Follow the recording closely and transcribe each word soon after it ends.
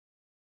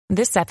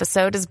This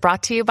episode is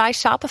brought to you by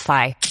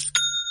Shopify.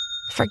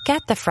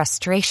 Forget the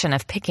frustration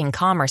of picking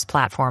commerce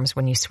platforms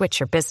when you switch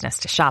your business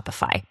to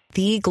Shopify,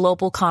 the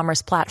global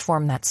commerce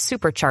platform that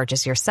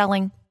supercharges your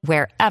selling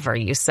wherever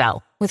you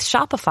sell. With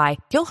Shopify,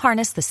 you'll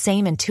harness the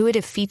same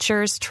intuitive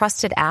features,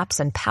 trusted apps,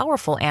 and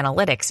powerful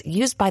analytics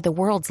used by the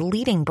world's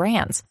leading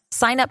brands.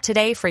 Sign up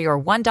today for your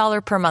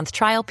 $1 per month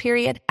trial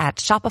period at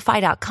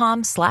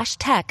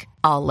shopify.com/tech,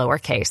 all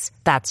lowercase.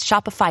 That's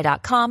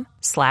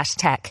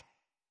shopify.com/tech.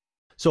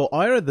 So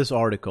I read this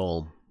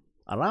article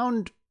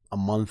around a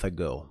month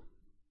ago.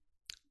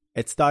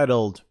 It's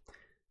titled,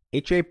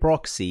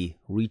 HAProxy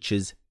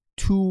reaches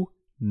 2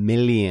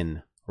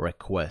 million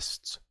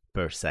requests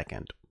per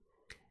second.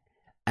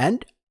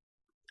 And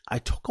I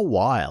took a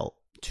while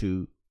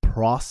to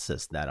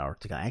process that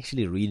article. I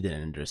actually read it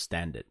and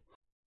understand it.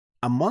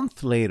 A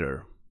month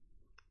later,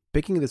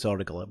 picking this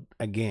article up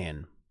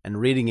again and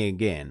reading it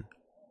again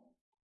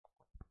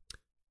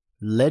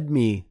led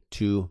me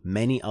to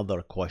many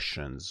other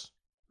questions,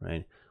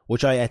 right,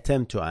 which I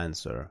attempt to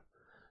answer.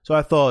 So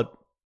I thought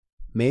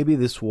maybe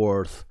this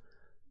worth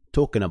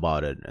talking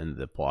about it in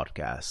the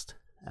podcast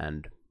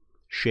and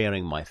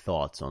sharing my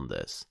thoughts on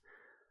this.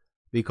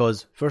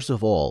 Because first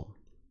of all,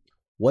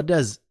 what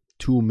does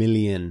 2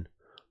 million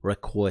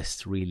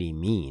requests really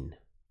mean,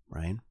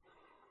 right?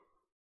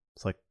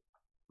 It's like,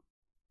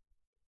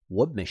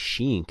 what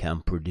machine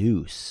can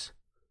produce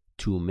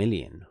 2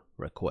 million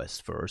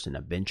requests first in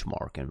a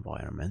benchmark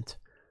environment?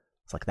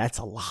 It's like, that's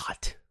a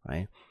lot,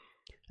 right?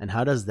 And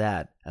how does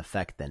that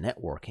affect the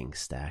networking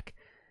stack?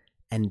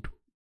 And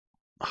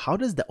how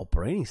does the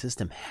operating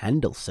system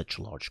handle such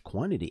large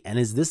quantity? And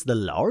is this the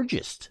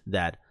largest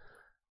that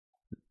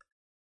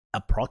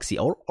a proxy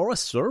or a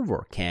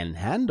server can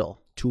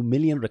handle? 2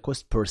 million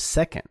requests per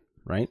second,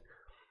 right?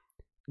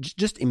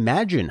 Just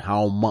imagine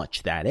how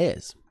much that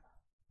is,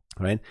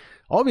 right?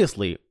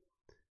 Obviously,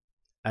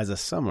 as a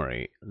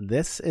summary,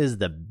 this is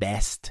the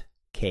best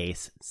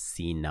case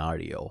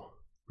scenario,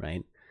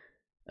 right?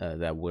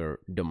 That we're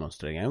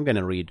demonstrating. I'm going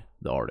to read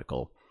the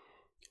article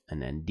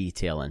and then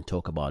detail and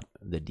talk about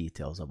the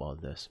details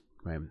about this,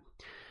 right?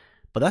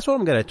 But that's what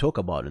I'm going to talk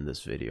about in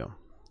this video.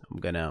 I'm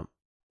gonna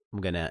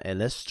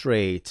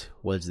illustrate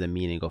what's the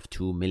meaning of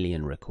 2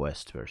 million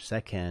requests per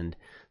second.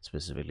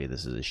 Specifically,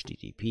 this is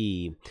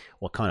HTTP.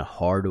 What kind of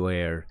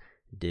hardware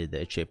did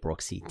the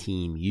HAProxy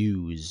team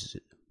use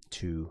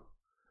to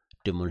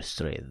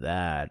demonstrate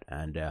that?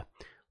 And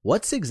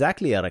what's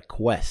exactly a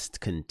request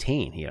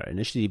contain here? An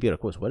HTTP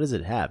request, what does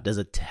it have? Does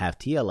it have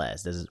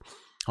TLS?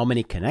 How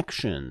many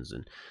connections?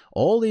 And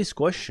all these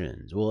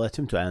questions, we'll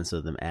attempt to answer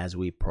them as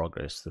we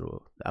progress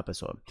through the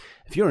episode.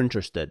 If you're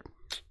interested,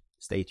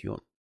 stay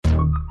tuned.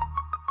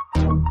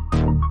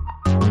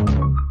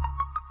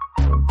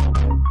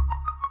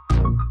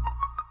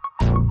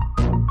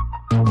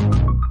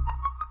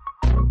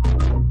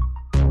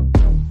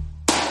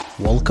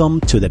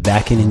 Welcome to the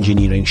Backend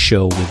Engineering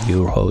Show with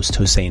your host,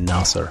 Hussein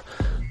Nasser.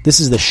 This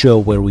is the show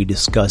where we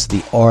discuss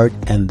the art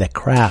and the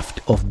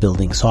craft of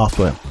building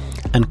software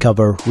and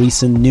cover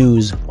recent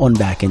news on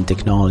backend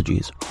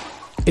technologies.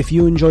 If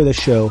you enjoy the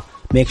show,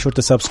 make sure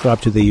to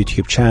subscribe to the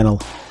YouTube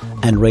channel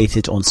and rate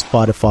it on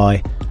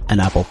Spotify and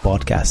Apple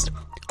Podcast.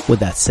 With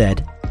that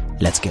said,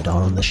 let's get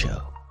on the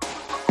show.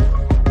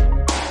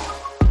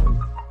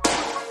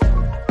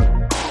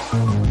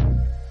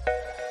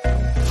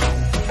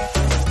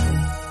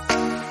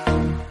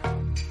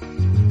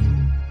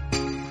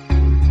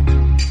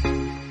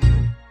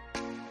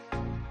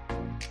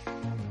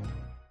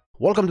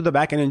 Welcome to the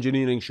Backend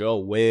Engineering Show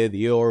with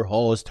your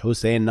host,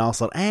 Hussein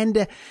Nasser.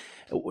 And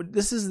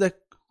this is the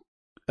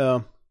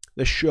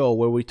show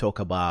where we talk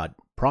about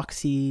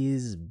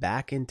proxies,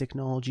 backend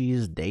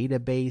technologies,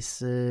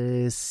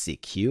 databases,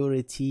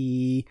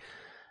 security,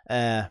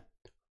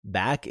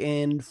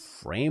 backend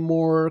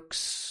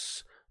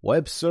frameworks,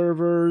 web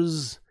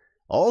servers,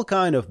 all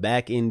kind of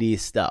backendy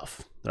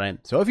stuff,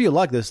 right? So if you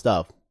like this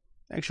stuff,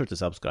 make sure to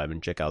subscribe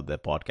and check out the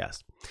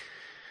podcast.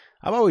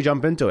 How about we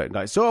jump into it,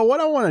 guys? So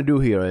what I want to do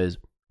here is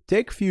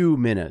take a few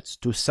minutes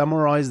to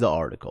summarize the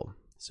article.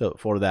 So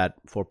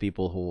for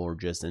people who are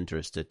just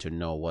interested to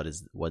know what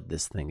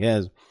this thing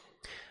is.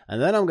 And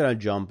then I'm going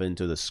to jump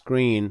into the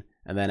screen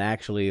and then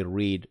actually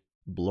read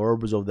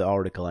blurbs of the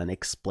article and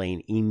explain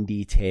in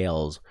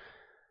details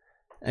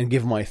and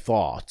give my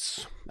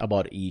thoughts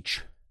about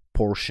each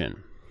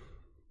portion.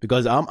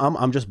 Because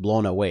I'm just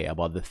blown away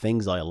about the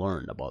things I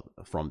learned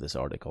from this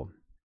article.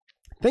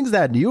 Things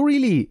that you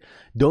really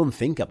don't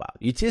think about.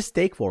 You just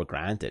take for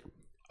granted.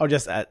 Or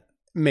just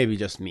maybe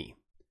just me.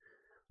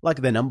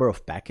 Like the number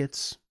of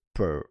packets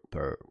per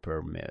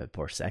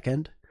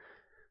second,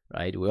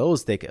 right? We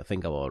always think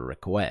about a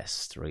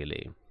request,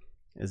 really.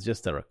 It's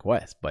just a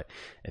request. But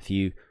if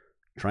you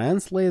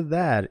translate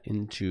that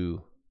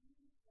into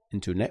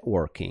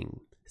networking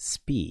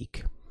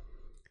speak,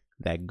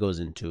 that goes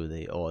into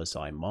the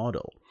OSI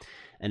model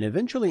and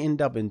eventually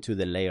end up into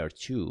the layer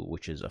 2,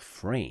 which is a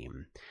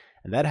frame.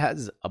 And that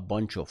has a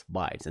bunch of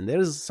bytes. And there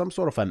is some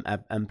sort of an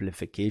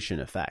amplification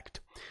effect.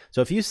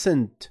 So if you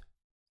send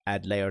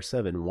at layer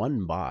 7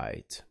 1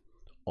 byte,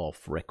 of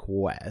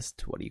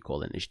request. What do you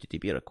call an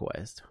HTTP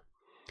request?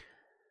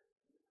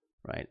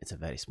 Right? It's a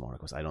very small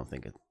request. I don't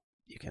think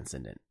you can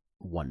send it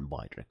 1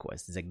 byte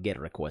request. It's a GET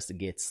request, a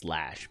GET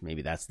slash.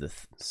 Maybe that's the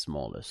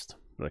smallest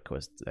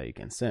request that you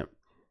can send.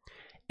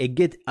 It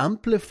gets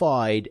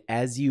amplified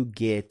as you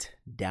get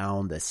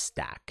down the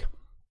stack,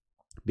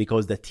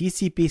 because the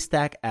TCP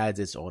stack adds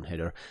its own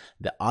header,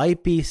 the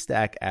IP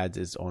stack adds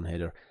its own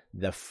header,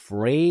 the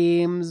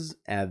frames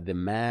at the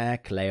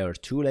MAC layer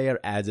 2 layer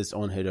adds its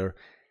own header,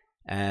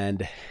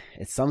 and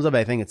it sums up,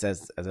 I think it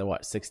says as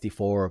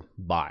 64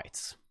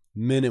 bytes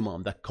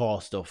minimum, the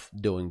cost of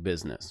doing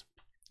business,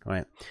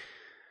 right?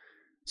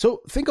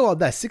 So think about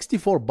that.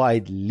 64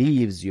 byte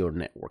leaves your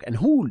network, and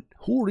who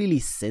really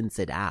sends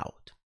it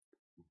out?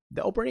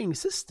 The operating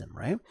system,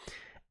 right?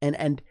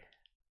 And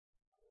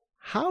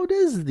how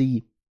does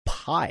the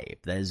pipe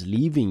that is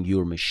leaving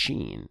your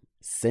machine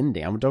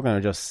sending, I'm talking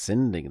about just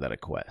sending the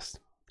request,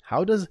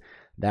 how does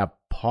that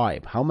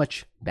pipe, how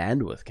much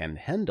bandwidth can it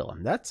handle?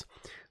 And that's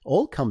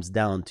all comes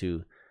down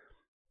to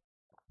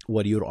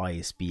what your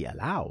ISP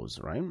allows,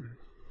 right?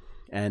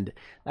 And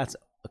that's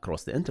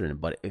across the internet.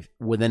 But if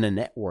within a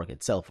network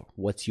itself,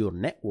 what's your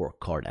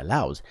network card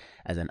allows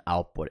as an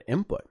output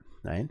input,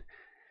 right?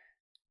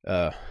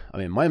 I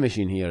mean, my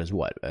machine here is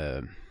what?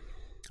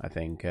 I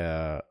think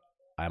I'm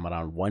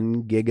around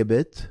 1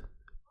 gigabit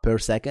per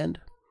second.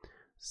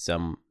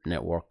 Some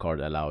network card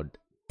allowed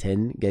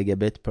 10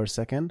 gigabit per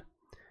second.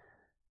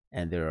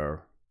 And there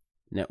are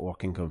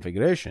networking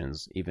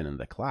configurations, even in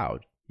the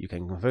cloud. You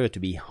can configure it to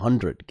be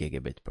 100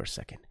 gigabit per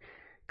second.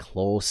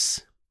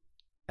 Close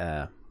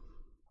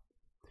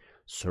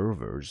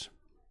servers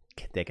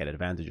can take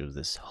advantage of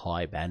this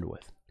high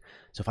bandwidth.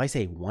 So if I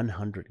say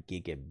 100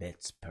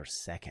 gigabits per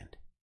second,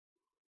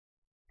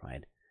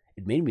 right,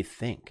 it made me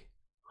think,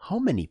 how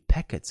many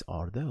packets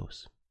are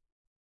those?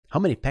 How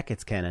many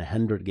packets can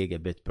 100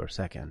 gigabit per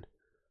second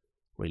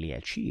really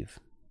achieve?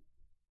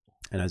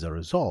 And as a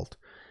result,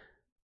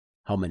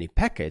 how many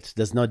packets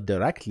does not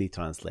directly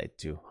translate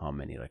to how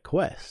many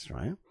requests,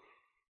 right?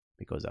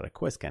 Because a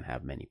request can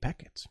have many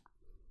packets.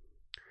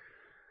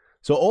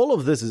 So all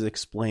of this is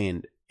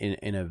explained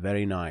in a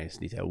very nice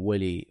detail.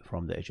 Willie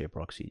from the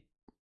HAProxy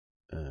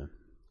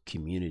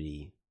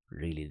community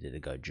really did a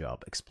good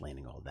job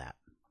explaining all that.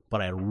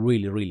 But I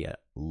really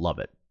love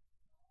it.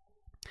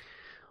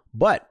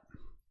 But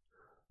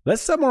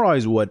let's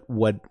summarize what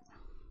the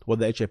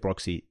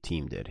HAProxy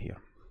team did here.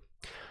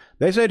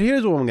 They said,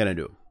 here's what I'm going to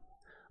do.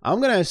 I'm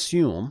going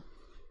to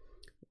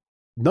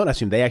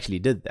they actually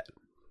did that.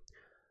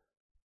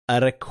 A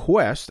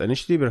request, an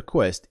HTTP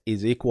request,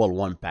 is equal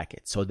 1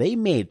 packet. So they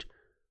made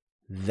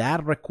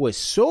that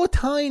request so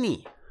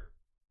tiny,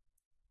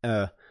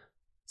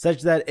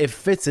 such that it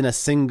fits in a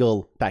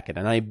single packet.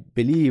 And I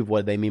believe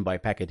what they mean by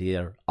packet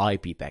here,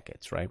 IP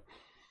packets, right?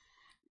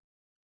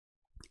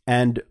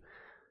 And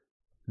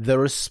the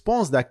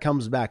response that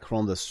comes back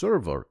from the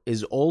server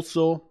is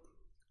also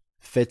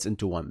fits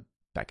into 1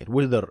 packet,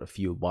 whether a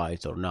few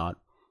bytes or not.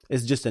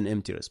 It's just an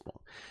empty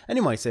response. And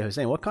you might say,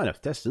 Hussein, what kind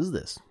of test is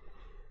this?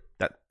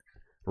 That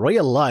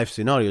real life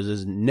scenarios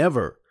is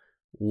never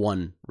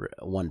one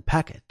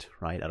packet,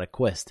 right? A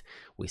request,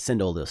 we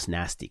send all those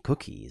nasty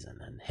cookies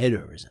and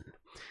headers,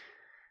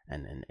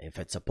 and if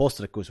it's a post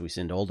request, we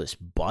send all this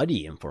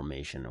body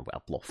information and we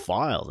upload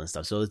files and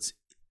stuff. So it's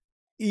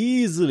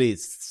easily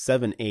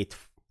 7, 8,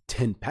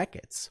 10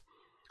 packets,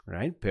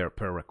 right,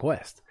 per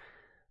request.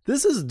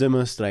 This is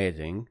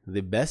demonstrating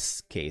the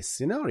best case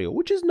scenario,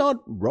 which is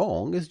not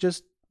wrong. It's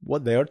just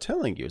what they are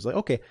telling you. It's like,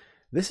 okay,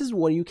 this is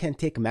what you can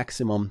take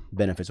maximum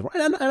benefits from.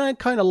 And I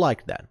kind of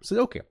like that. So,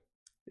 okay,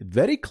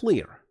 very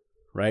clear,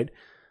 right?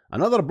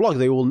 Another blog,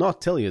 they will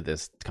not tell you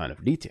this kind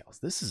of details.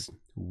 This is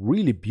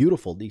really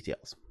beautiful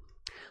details.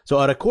 So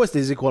a request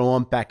is equal to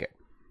 1 packet,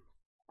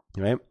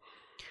 right?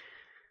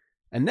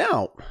 And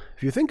now,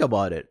 if you think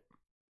about it,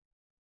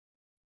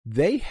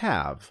 they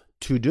have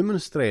to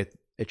demonstrate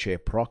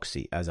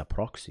HAProxy as a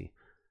proxy.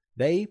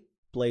 They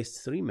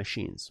placed 3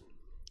 machines,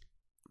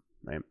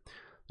 right?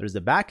 There's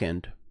the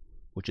backend,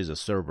 which is a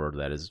server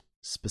that is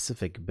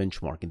specific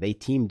benchmarking. They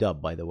teamed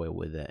up, by the way,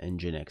 with the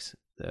Nginx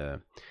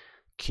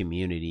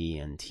community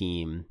and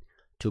team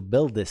to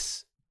build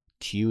this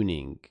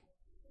tuning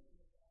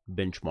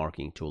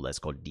benchmarking tool that's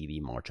called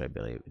DB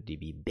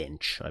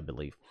Bench, I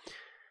believe.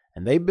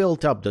 And they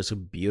built up this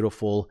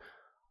beautiful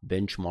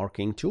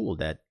benchmarking tool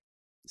that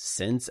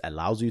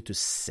allows you to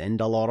send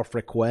a lot of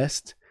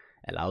requests,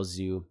 allows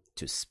you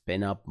to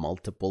spin up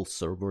multiple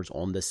servers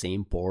on the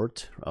same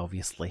port,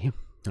 obviously,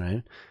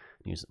 right?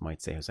 You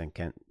might say, Hussein,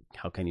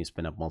 how can you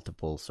spin up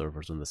multiple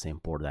servers on the same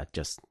port?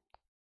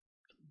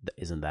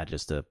 Isn't that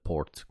just a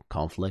port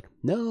conflict?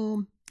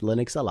 No,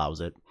 Linux allows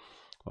it,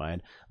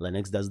 right?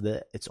 Linux does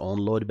its own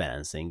load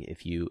balancing.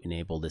 If you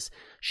enable this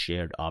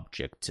shared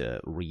object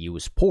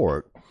reuse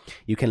port,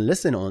 you can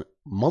listen on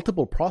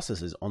multiple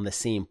processes on the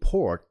same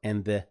port,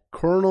 and the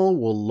kernel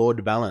will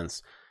load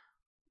balance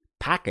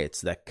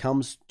packets that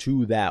comes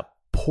to that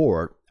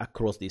port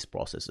across these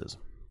processes.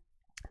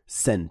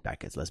 Send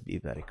packets. Let's be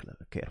very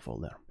careful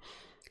there.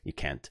 You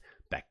can't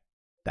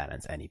that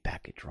ends any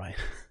package, right?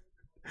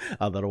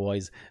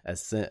 Otherwise,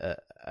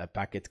 a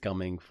packet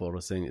coming for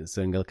a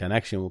single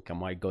connection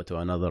might go to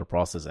another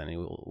process and it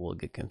will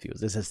get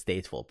confused. This is a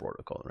stateful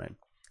protocol, right?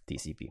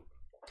 TCP.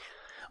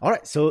 All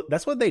right, so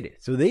that's what they did.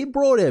 So they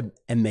brought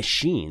a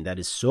machine that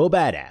is so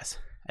badass,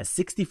 a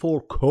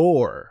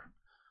 64-core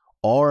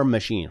ARM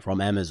machine from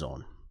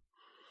Amazon,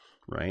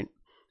 right?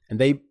 And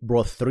they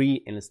brought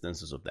 3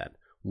 instances of that.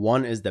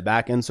 One is the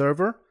backend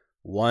server,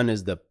 one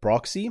is the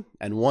proxy,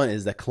 and one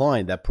is the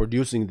client that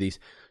producing these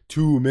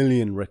 2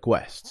 million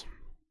requests.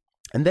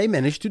 And they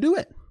managed to do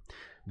it.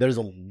 There's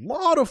a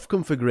lot of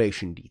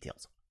configuration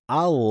details.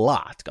 A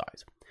lot,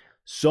 guys.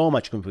 So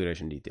much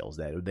configuration details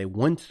that they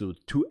went through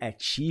to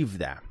achieve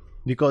that.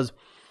 Because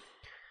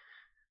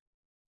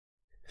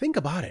think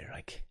about it,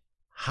 like,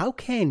 how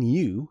can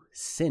you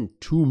send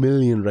 2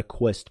 million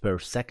requests per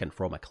second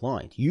from a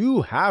client?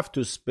 You have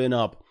to spin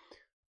up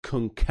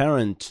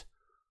concurrent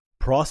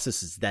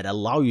processes that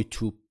allow you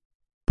to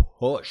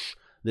push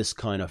this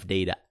kind of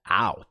data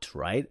out,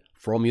 right,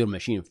 from your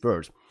machine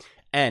first.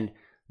 And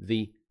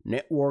the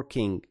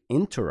networking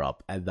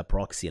interrupt at the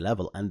proxy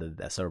level and at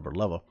the server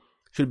level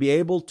should be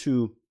able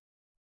to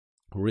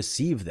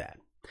receive that.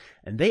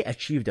 And they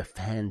achieved a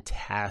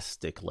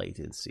fantastic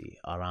latency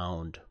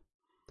around,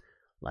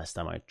 last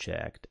time I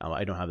checked,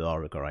 I don't have the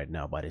article right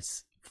now, but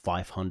it's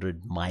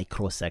 500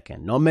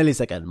 microsecond, not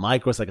millisecond,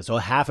 microsecond, so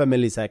half a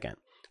millisecond,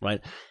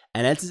 right?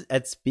 And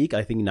at peak,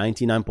 I think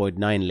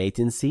 99.9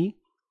 latency,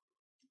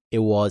 it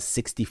was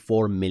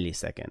 64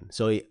 milliseconds.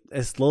 So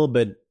it's a little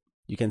bit,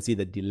 you can see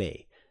the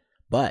delay,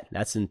 but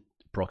that's in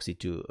proxy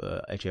 2,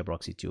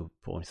 HAProxy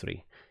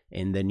 2.3.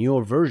 In the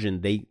newer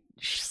version, they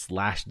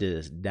slashed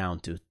this down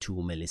to 2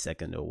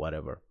 milliseconds or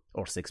whatever,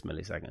 or 6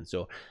 milliseconds.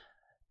 So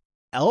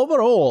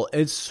overall,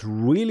 it's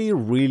really,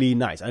 really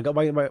nice. By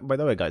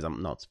the way, guys,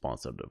 I'm not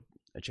sponsored of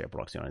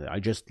HAProxy or anything. I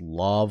just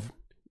love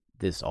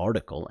this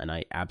article, and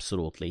I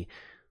absolutely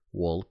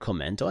will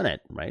comment on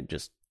it, right?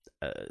 Just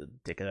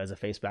take it as a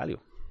face value.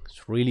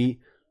 It's really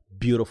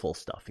beautiful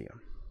stuff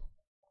here.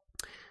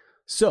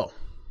 So,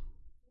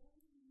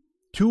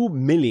 2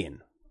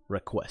 million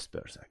requests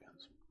per second,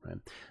 right?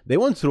 They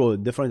went through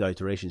different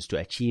iterations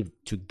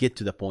to get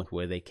to the point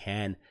where they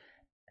can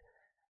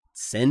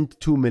send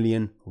 2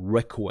 million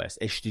requests,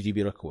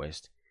 HTTP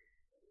requests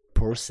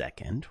per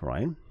second,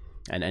 right?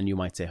 And you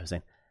might say,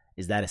 Hussein,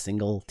 is that a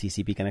single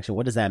TCP connection?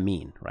 What does that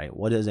mean, right?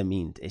 What does it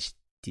mean,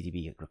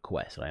 HTTP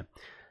request, right?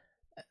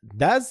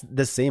 That's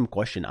the same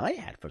question I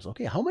had first.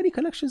 Okay, how many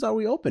connections are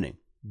we opening?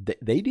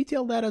 They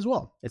detail that as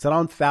well. It's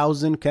around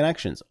 1,000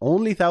 connections,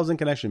 only 1,000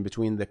 connections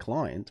between the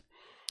client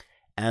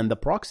and the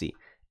proxy,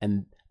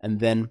 and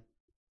then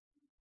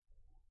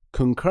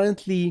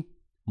concurrently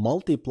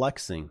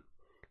multiplexing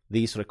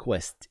these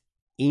requests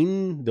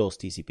in those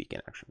TCP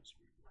connections,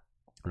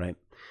 right?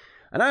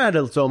 And I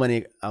had so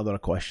many other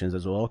questions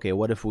as well. Okay,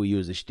 what if we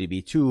use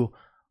HTTP2?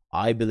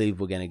 I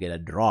believe we're going to get a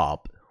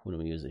drop when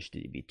we use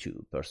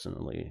HTTP2,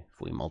 personally,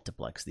 if we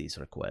multiplex these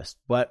requests.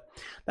 But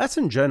that's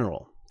in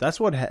general. That's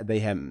what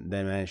they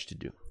managed to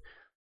do.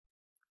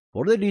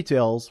 For the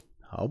details,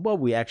 how about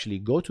we actually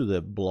go to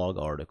the blog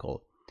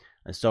article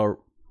and start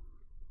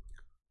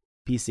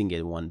piecing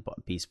it one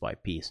piece by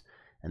piece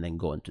and then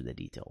go into the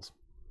details,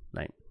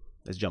 right?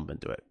 Let's jump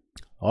into it.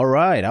 All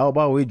right, how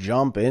about we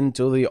jump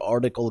into the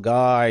article,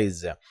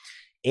 guys?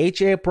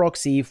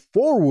 HAProxy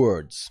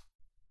forwards.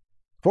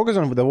 Focus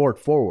on the word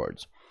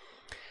forwards.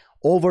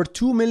 Over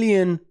 2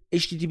 million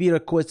HTTP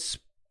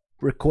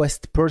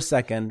requests per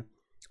second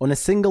on a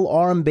single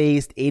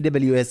ARM-based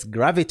AWS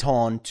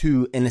Graviton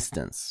 2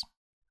 instance.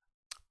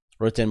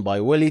 Written by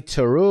Willie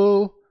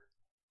Theroux,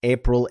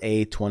 April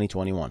 8,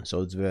 2021.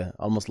 So it's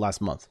almost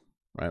last month,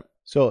 right?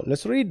 So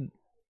let's read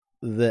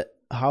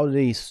how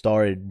they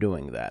started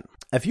doing that.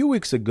 A few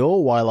weeks ago,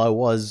 while I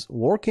was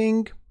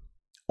working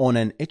on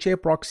an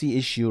HAProxy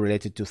issue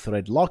related to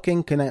thread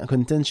locking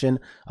contention,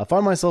 I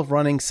found myself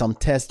running some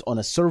tests on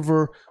a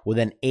server with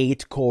an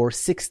 8-core,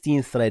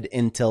 16-thread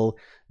Intel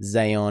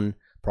Xeon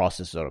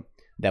processor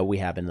that we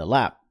have in the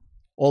lab.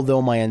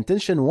 Although my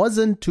intention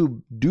wasn't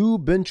to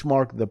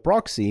benchmark the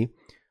proxy,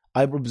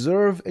 I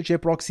observed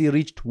HAProxy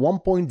reached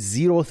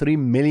 1.03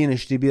 million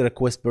HTTP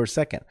requests per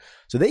second.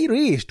 So they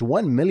reached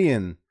 1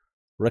 million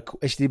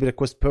HTTP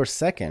requests per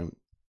second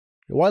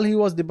while he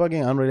was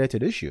debugging an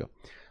unrelated issue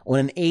on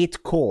an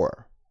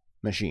 8-core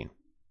machine.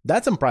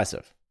 That's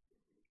impressive,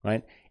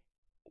 right?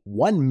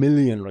 1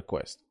 million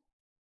requests.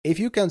 If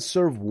you can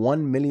serve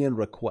 1 million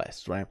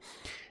requests, right,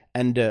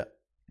 and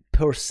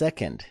per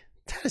second,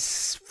 that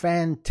is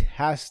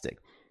fantastic.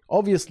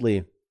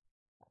 Obviously,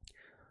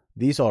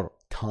 these are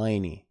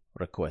tiny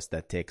requests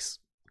that takes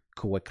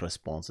quick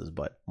responses,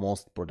 but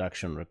most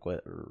production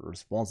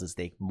responses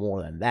take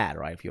more than that,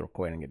 right? If you're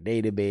querying a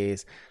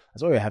database,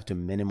 that's why you have to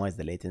minimize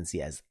the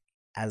latency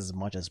as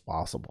much as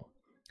possible,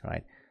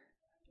 right?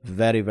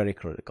 Very, very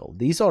critical.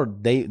 These are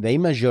they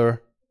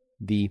measure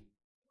the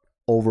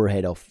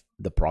overhead of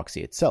the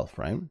proxy itself,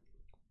 right?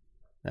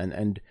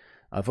 And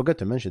I forgot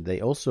to mention,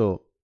 they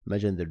also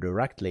measure the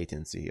direct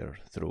latency here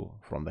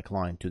from the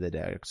client to the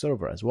direct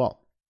server as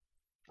well.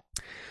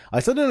 I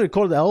suddenly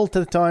recalled all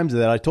the times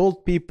that I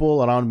told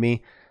people around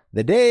me,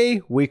 the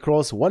day we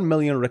cross 1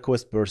 million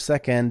requests per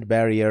second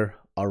barrier,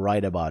 I'll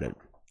write about it.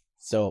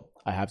 So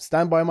I have to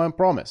stand by my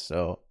promise.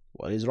 So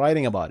what is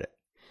writing about it?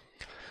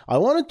 I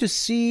wanted to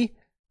see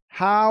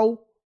how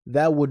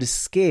that would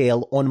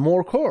scale on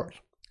more cores.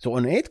 So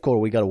on 8 core,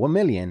 we got 1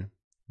 million.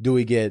 Do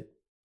we get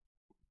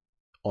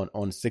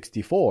on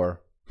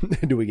 64?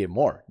 Do we get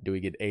more? Do we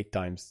get 8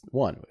 times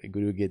 1?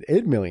 Do we get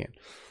 8 million?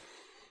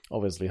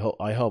 Obviously,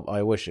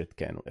 I wish it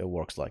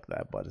works like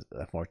that, but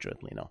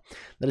unfortunately, no.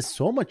 There is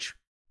so much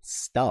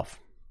stuff,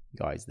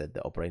 guys, that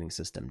the operating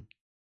system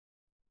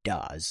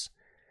does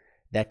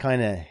that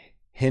kind of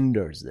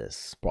hinders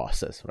this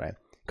process, right?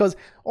 Because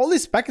all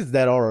these packets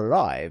that are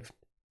alive,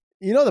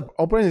 the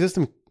operating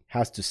system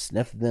has to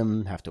sniff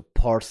them, have to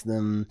parse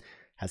them,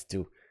 has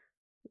to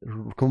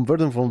convert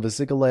them from the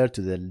physical layer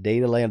to the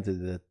data layer to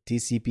the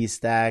TCP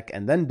stack,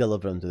 and then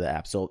deliver them to the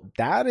app. So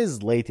that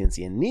is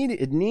latency. It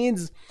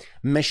needs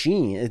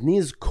it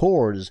needs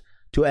cores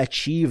to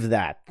achieve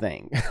that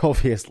thing,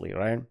 obviously,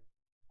 right?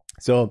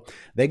 So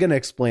they're gonna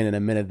explain in a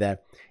minute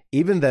that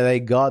even though they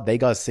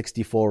got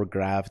 64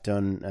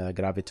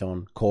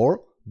 graviton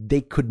core,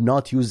 they could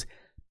not use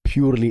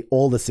purely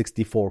all the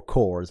 64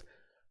 cores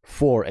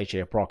for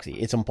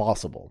HAProxy. It's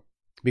impossible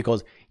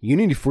because you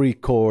need 3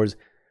 cores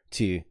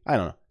to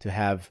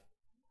have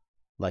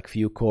like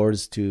few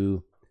cores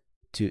to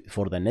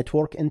for the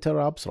network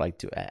interrupts, like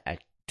to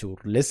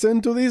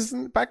listen to these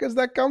packets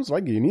that comes.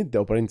 Like you need the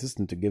operating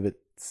system to give it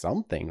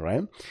something,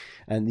 right?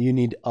 And you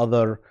need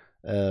other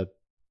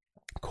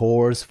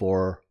cores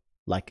for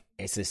like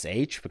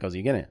SSH, because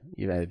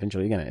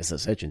eventually you're gonna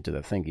SSH into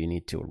the thing. You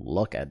need to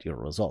look at your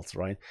results,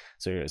 right?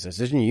 So your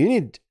SSH, you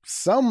need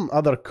some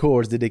other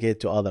cores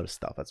dedicated to other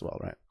stuff as well,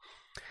 right?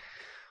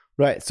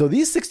 Right. So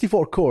these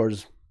 64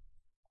 cores,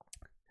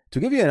 to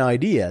give you an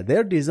idea,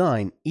 their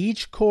design,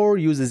 each core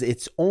uses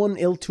its own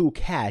L2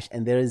 cache,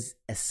 and there is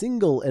a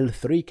single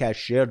L3 cache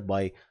shared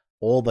by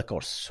all the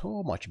cores.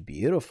 So much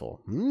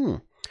beautiful.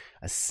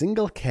 A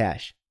single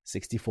cache,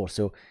 64.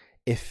 So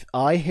if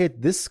I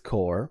hit this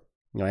core,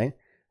 right,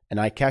 and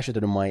I cache it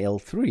in my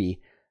L3,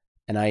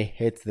 and I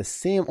hit the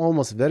same,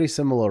 almost very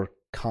similar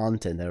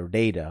content or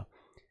data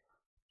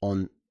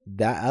on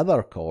that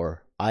other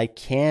core, I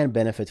can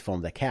benefit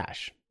from the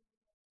cache.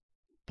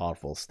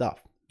 Powerful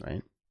stuff,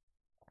 right?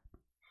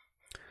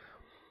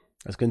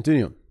 Let's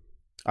continue.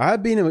 I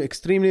have been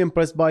extremely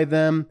impressed by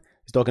them.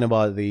 He's talking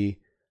about the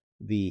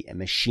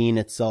machine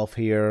itself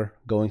here,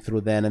 going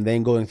through then and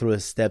then going through the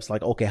steps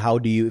like, okay, how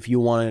do you, if you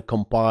want to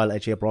compile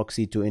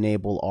HAProxy to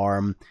enable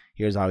ARM,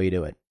 here's how you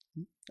do it.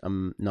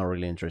 I'm not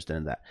really interested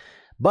in that.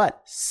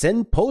 But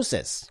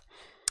Synposis.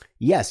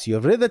 Yes, you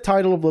have read the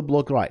title of the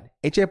blog right.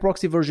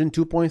 HAProxy version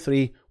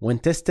 2.3, when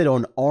tested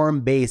on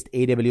ARM-based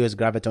AWS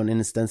Graviton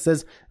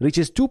instances,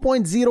 reaches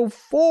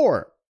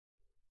 2.04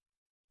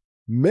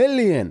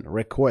 million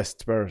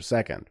requests per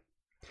second.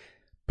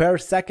 Per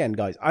second,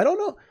 guys. I don't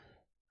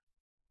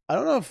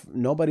know if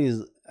nobody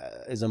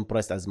is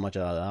impressed as much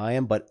as I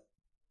am, but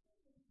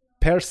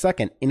per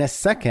second, in a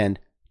second,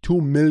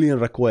 2 million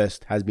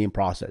requests has been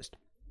processed.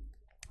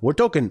 We're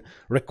talking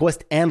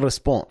request and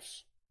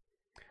response.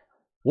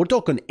 We're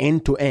talking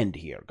end to end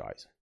here,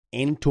 guys.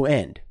 End to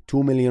end,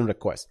 2 million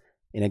requests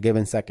in a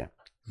given second.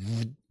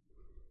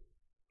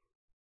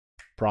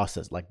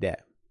 Process like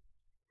that.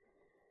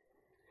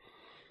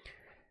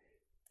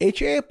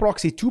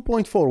 HAProxy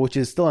 2.4, which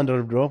is still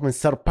under development,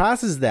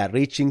 surpasses that,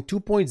 reaching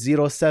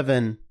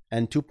 2.07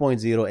 and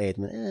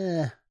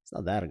 2.08. It's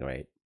not that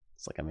great.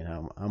 It's like, I mean,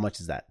 how much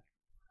is that?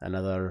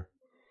 Another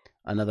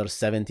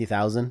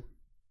 70,000?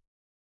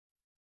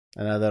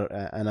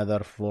 Another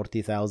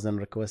 40,000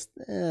 requests?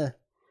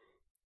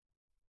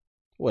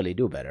 Well, they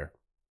do better.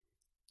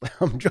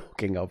 I'm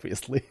joking,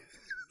 obviously.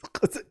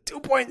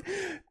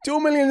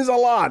 2.2 million is a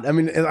lot. I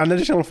mean, an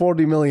additional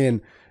 40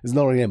 million is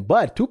not really,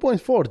 but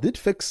 2.4 did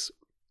fix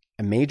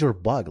a major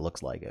bug,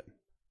 looks like it.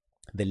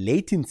 The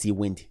latency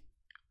went,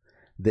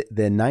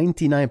 the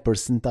 99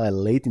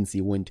 percentile latency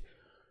went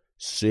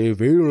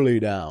severely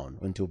down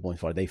in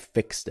 2.4. They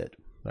fixed it,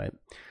 right?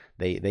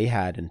 They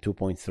had in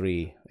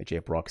 2.3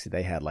 HAProxy,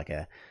 they had like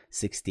a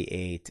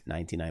 68,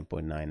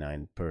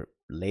 99.99 per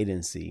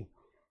latency.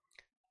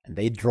 And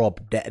they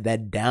dropped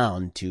that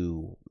down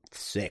to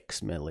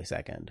 6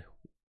 millisecond.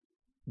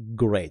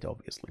 Great,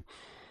 obviously.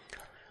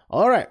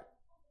 All right.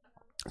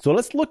 So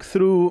let's look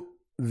through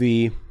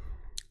the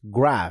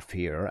graph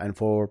here. And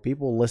for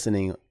people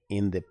listening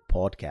in the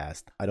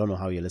podcast, I don't know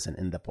how you listen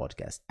in the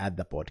podcast, at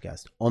the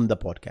podcast, on the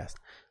podcast.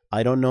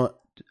 I don't know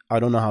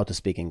how to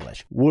speak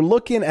English. We're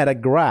looking at a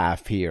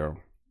graph here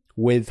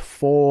with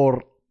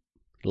 4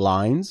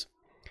 lines.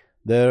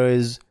 There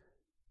is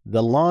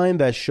the line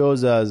that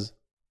shows us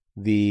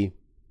the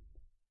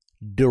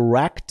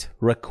direct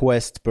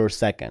request per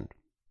second,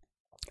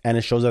 and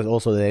it shows us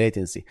also the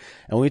latency.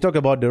 And when we talk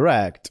about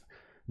direct,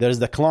 there's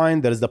the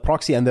client, there's the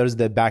proxy, and there's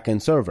the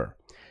backend server.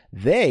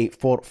 They,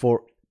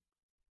 for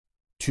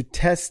to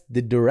test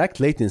the direct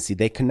latency,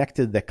 they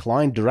connected the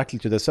client directly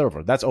to the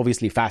server. That's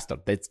obviously faster.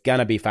 That's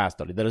gonna be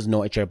faster. There is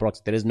no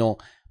HAProxy. There is no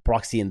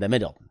proxy in the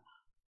middle,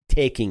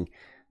 taking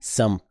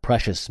some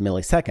precious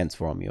milliseconds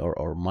from you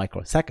or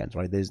microseconds,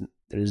 right?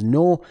 There is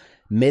no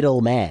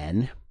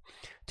middleman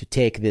to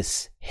take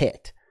this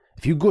hit.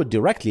 If you go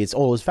directly, it's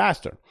always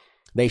faster.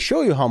 They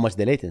show you how much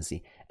the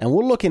latency, and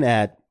we're looking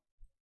at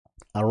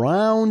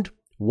around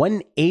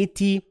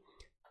 180,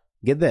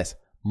 get this,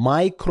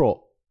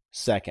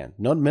 microsecond,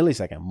 not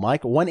millisecond,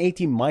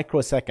 180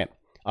 microsecond,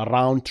 a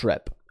round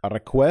trip, a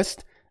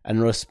request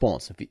and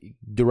response,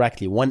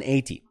 directly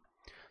 180.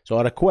 So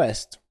a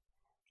request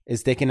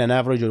is taking an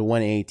average of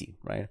 180,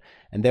 right?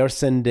 And they're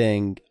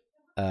sending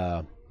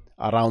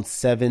around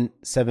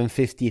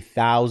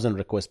 750,000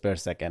 requests per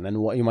second. And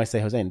what you might say,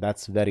 Hussein,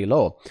 that's very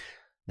low.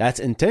 That's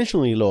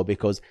intentionally low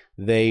because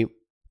they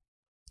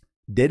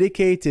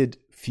dedicated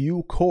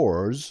few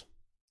cores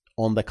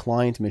on the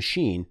client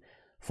machine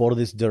for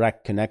this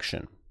direct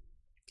connection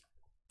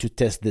to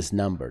test these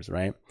numbers,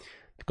 right?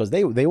 Because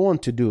they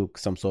want to do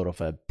some sort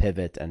of a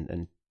pivot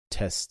and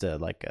test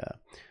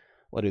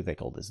what do they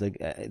call this?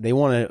 They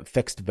want a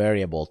fixed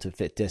variable to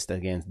test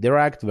against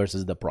direct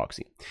versus the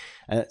proxy.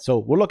 So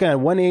we're looking at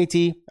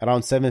 180,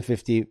 around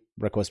 750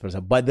 requests per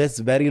second. But that's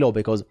very low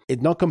because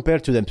it's not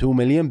compared to the 2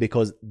 million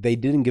because they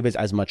didn't give it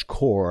as much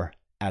core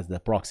as the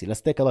proxy. Let's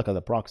take a look at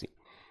the proxy.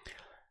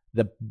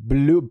 The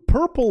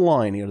purple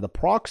line here, the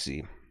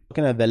proxy,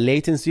 looking at the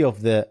latency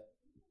of the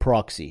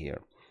proxy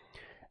here.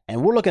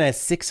 And we're looking at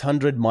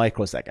 600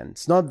 microseconds.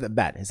 It's not that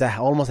bad. It's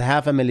almost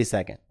half a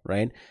millisecond,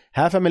 right?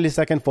 Half a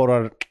millisecond for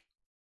a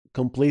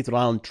complete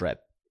round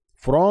trip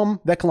from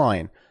the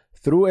client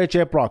through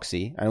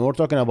HAProxy. And we're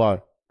talking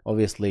about,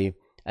 obviously,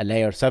 a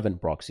layer 7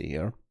 proxy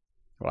here,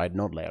 right?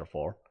 Not layer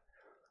 4.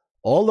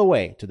 All the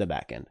way to the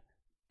backend.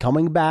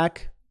 Coming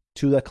back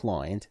to the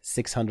client,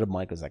 600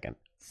 microsecond.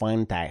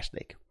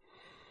 Fantastic.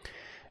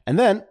 And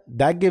then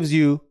that gives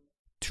you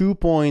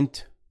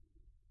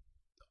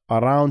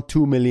around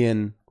 2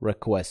 million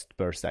requests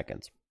per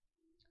second.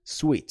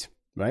 Sweet,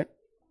 right?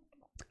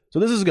 So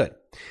this is good.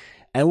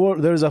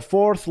 And there's a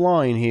fourth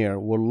line here.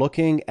 We're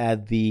looking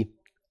at the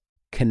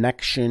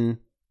concurrent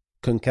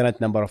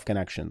number of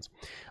connections.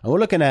 And we're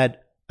looking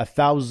at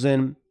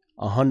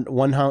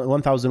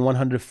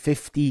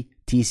 1,150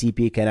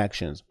 TCP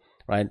connections,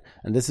 right?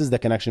 And this is the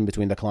connection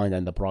between the client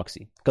and the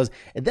proxy. Because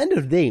at the end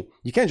of the day,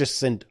 you can't just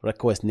send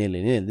request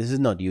nilly-nilly. This is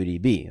not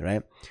UDP,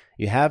 right?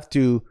 You have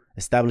to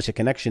establish a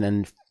connection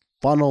and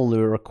funnel the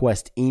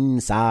request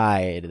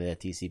inside the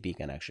TCP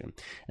connection.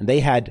 And they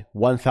had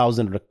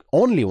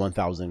only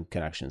 1,000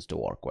 connections to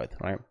work with,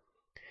 right?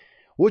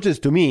 Which is,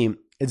 to me,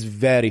 it's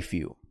very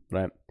few,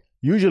 right?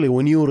 Usually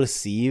when you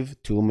receive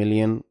 2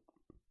 million,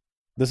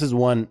 this is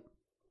one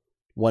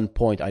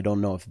point. I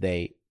don't know if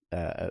they,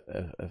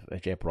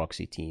 if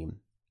HAProxy team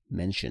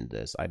mentioned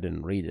this. I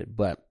didn't read it.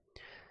 But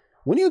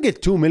when you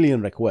get 2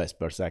 million requests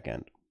per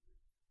second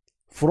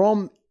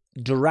from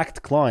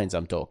direct clients,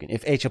 I'm talking.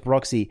 If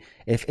HAProxy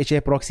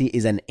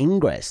is an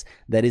ingress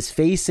that is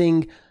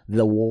facing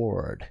the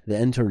world, the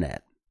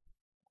internet,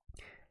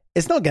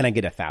 it's not gonna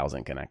get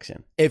 1,000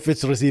 connection if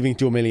it's receiving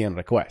 2 million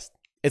requests.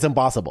 It's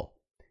impossible.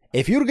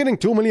 If you're getting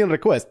 2 million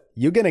requests,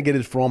 you're gonna get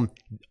it from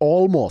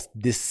almost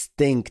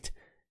distinct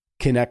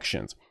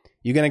connections.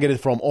 You're gonna get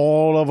it from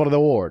all over the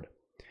world.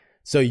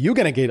 So you're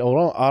gonna get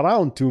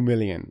around 2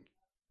 million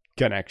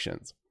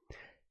connections.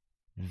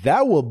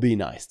 That will be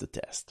nice to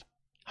test.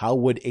 How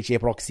would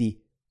HAProxy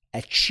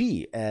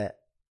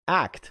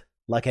act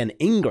like an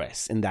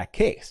ingress in that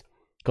case?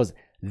 Because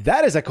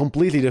that is a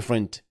completely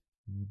different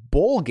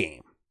ball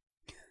game.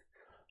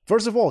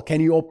 First of all,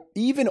 can you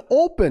even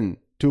open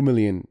 2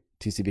 million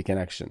TCP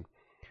connection?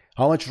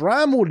 How much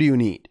RAM would you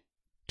need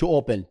to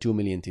open 2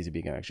 million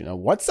TCP connection? Now,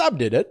 WhatsApp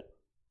did it.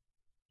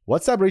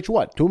 WhatsApp reached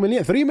what? 2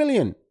 million, 3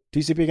 million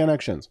TCP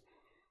connections.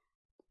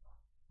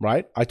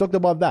 Right? I talked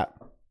about that.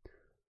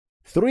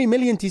 3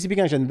 million TCP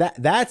connection.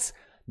 That's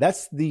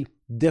the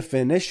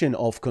definition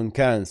of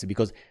concurrency,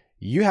 because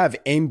you have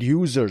end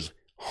users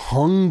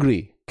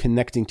hungry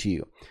connecting to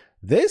you.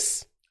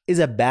 This is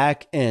a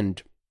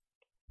back-end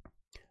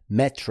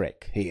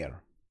metric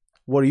here,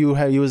 where you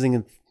are using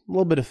a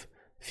little bit of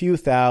few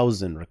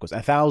thousand requests,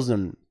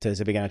 1,000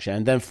 TCP connection,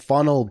 and then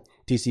funnel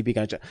TCP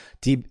connection,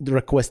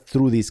 request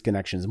through these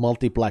connections,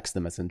 multiplex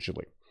them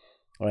essentially.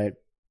 All right?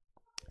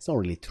 It's not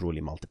really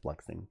truly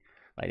multiplexing,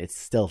 right? It's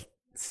still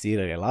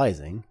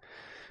serializing,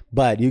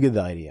 but you get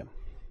the idea.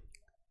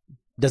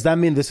 Does that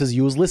mean this is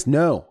useless?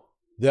 No.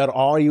 There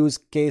are use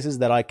cases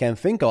that I can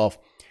think of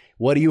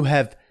where you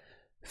have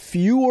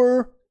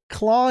fewer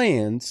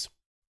clients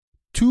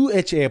to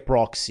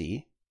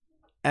HAProxy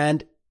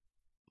and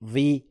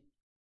the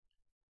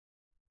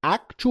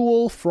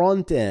actual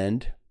front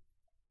end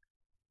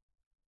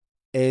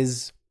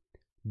is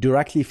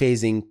directly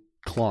facing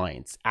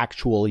clients,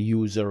 actual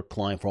user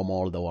client from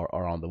all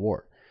around the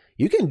world.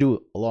 You can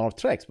do a lot of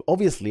tricks, but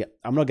obviously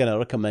I'm not going to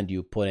recommend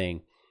you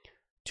putting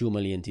 2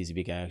 million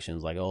TCP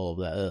connections, like all of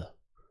that.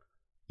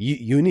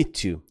 You need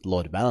to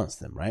load balance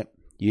them, right?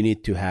 You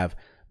need to have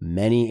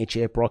many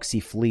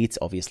HAProxy fleets.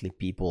 Obviously,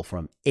 people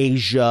from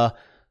Asia,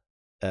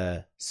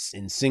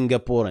 in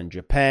Singapore and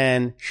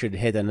Japan should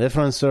hit a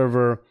different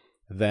server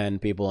than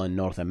people in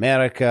North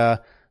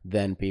America,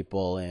 than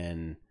people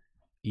in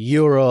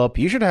Europe.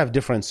 You should have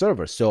different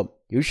servers. So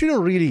you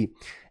shouldn't really,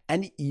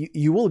 and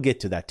you will get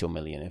to that 2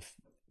 million if,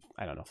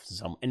 I don't know, if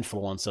some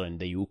influencer in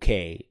the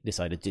UK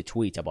decided to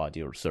tweet about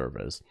your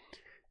servers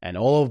and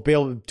all of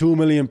 2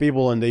 million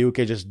people in the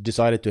UK just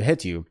decided to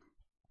hit you.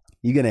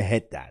 You're going to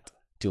hit that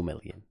 2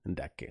 million in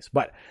that case.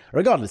 But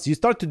regardless, you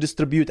start to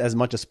distribute as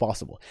much as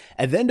possible.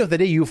 At the end of the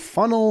day, you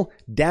funnel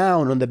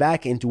down on the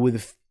back end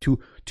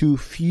to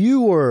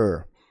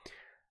fewer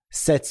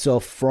sets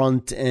of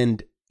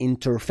front-end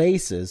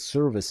interfaces,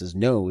 services,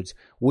 nodes,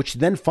 which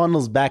then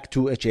funnels back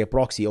to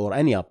HAProxy or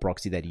any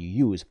proxy that you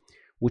use,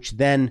 which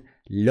then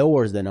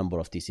lowers the number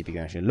of TCP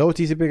connections. Low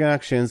TCP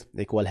connections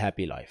equal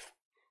happy life,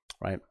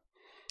 right?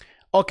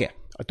 Okay,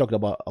 I talked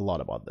about a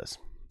lot about this.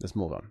 Let's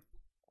move on.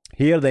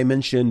 Here they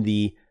mention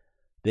the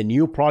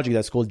new project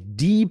that's called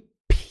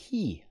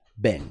DP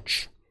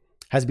Bench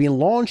has been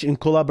launched in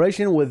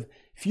collaboration with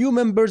few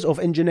members of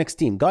Nginx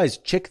team. Guys,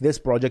 check this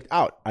project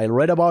out. I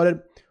read about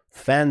it.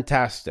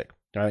 Fantastic.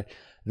 Right?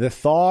 The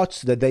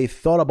thoughts that they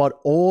thought about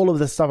all of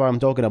the stuff I'm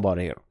talking about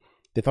here.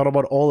 They thought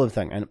about all of the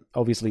things, and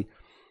obviously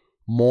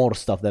more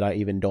stuff that I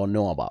even don't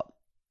know about.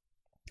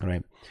 All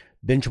right.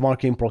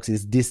 Benchmarking proxy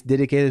is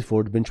dedicated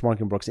for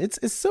benchmarking proxy.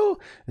 It's so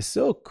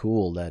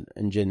cool that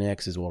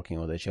Nginx is working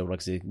with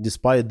HAProxy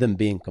despite them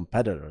being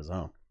competitors.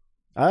 Huh?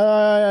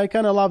 I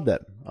kind of love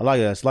that. I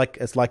like it. It's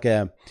like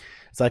an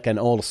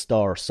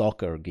all-star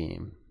soccer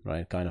game,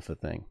 right? Kind of a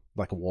thing,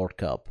 like a World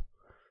Cup,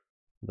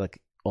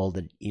 like all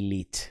the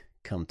elite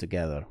come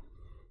together.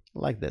 I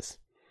like this.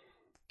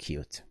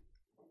 Cute.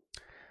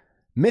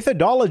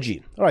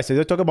 Methodology. All right, so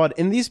they talk about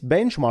in this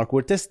benchmark,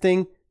 we're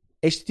testing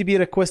HTTP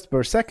request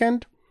per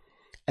second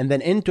and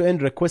then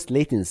end-to-end request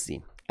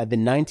latency at the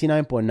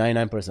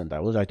 99.99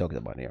 percentile, which I talked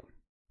about here.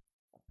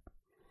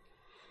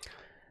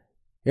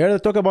 Here they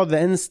talk about the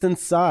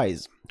instance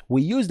size.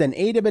 We used an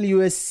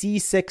AWS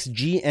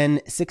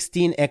C6GN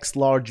 16x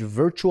large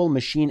virtual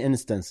machine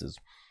instances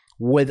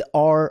which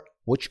are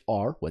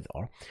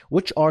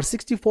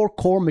 64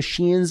 core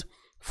machines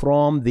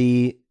from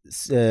the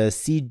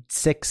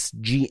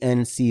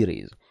C6GN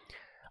series.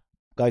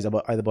 Guys,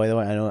 by the way,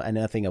 I know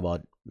nothing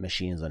about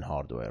machines and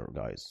hardware,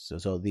 guys.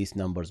 So these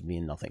numbers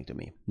mean nothing to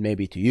me.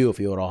 Maybe to you, if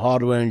you're a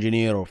hardware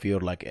engineer or if you're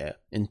like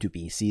into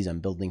PCs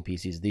and building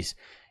PCs,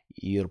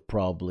 you're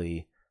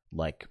probably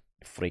like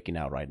freaking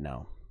out right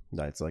now.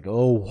 That's like,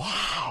 oh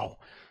wow.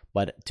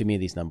 But to me,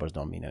 these numbers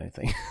don't mean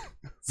anything.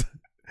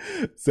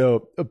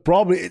 So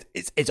probably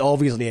it's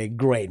obviously a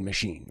great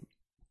machine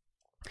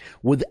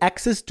with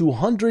access to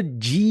 100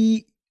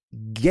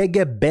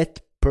 gigabit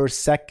per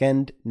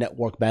second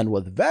network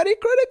bandwidth. Very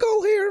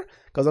critical here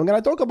because I'm going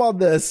to talk about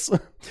this.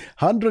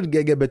 100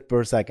 gigabit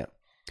per second.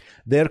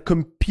 They're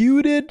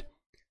compute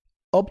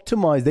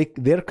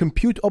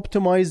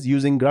optimized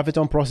using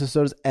Graviton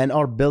processors and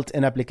are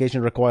built-in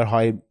application require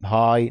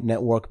high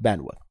network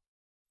bandwidth.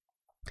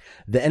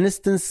 The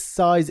instance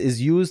size is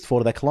used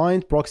for the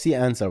client, proxy,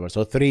 and server.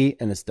 So 3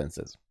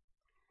 instances.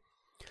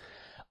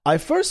 I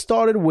first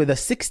started with a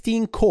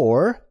 16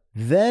 core,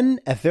 then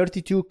a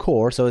 32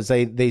 core. So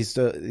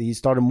he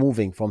started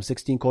moving from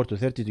 16 core to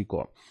 32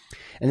 core.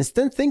 And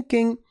instead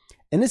thinking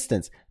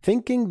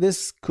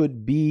this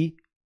could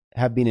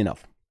have been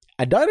enough.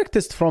 A direct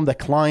test from the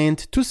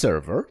client to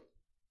server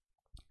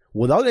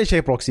without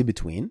HAProxy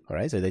between. All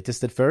right, so they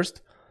tested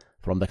first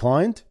from the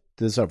client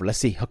to the server. Let's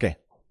see. Okay,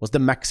 what's the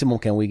maximum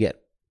can we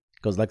get?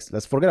 Because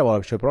let's forget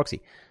about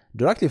HAProxy.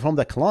 Directly from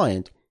the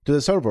client to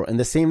the server in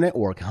the same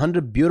network,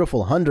 100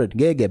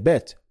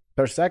 gigabit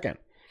per second.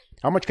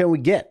 How much can we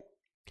get?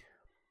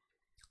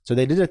 So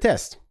they did a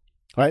test,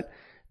 right?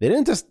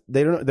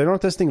 They're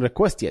not testing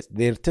requests yet.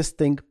 They're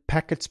testing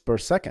packets per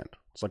second.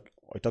 It's like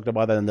I talked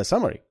about that in the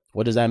summary.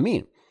 What does that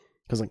mean?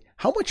 Because like,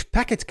 how much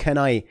packets can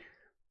I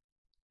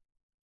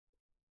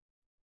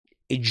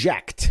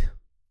eject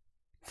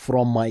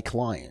from my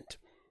client?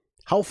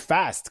 How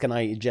fast can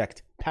I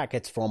eject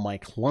packets from my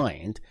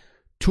client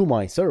to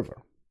my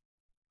server?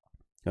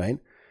 Right?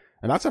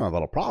 And that's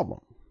another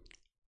problem.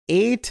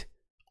 8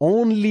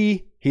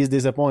 only he's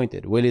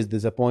disappointed. Will is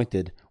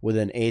disappointed with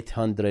an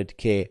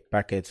 800k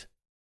packet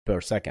per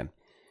second.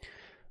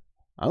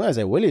 I'm gonna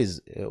say Will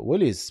is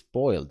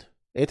spoiled.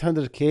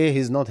 800k,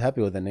 he's not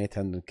happy with an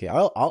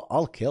 800k.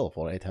 I'll kill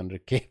for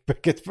 800k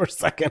packets per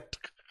second.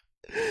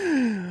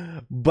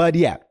 But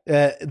yeah,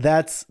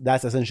 that's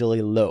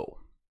essentially low.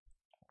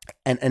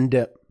 And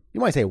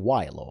you might say,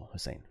 why low,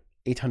 Hussein?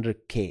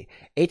 800k,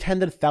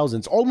 800,000,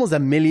 it's almost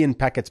 1 million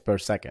packets per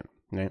second,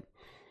 right?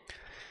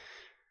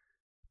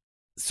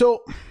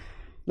 So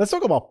let's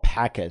talk about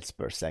packets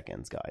per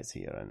second, guys,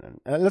 here.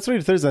 And let's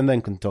read this and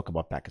then can talk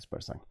about packets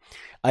per second.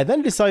 I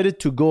then decided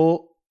to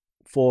go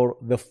for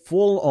the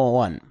full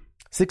on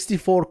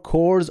 64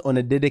 cores on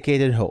a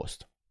dedicated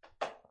host.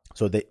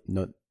 So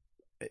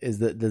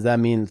does that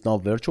mean it's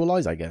not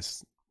virtualized? I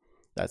guess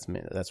that's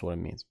what it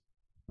means.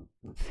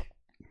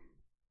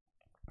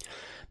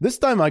 This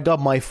time I got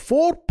my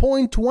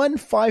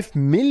 4.15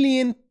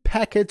 million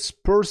packets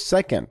per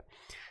second,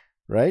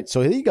 right?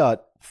 So he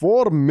got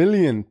 4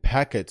 million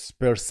packets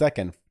per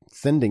second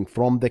sending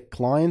from the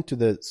client to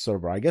the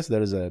server. I guess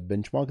there is a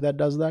benchmark that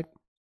does that.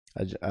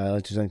 I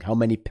like to think how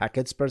many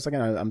packets per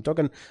second. I'm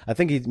talking, I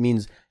think it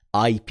means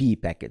IP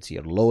packets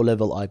here,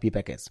 low-level IP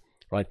packets,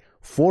 right?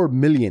 4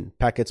 million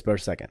packets per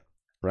second,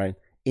 right?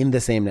 In the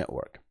same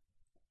network.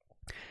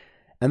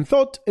 And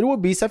thought it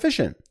would be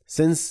sufficient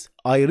since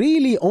I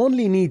really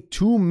only need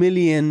 2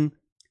 million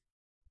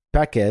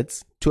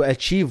packets to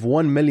achieve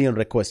 1 million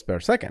requests per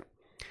second,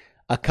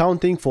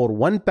 accounting for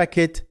 1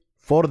 packet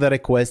for the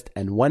request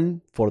and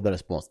 1 for the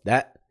response.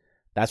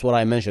 That's what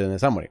I mentioned in the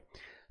summary.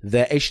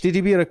 The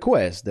HTTP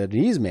request that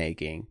he's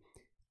making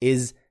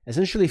is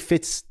essentially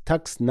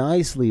tucks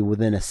nicely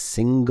within a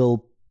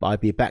single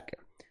IP packet,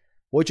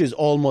 which is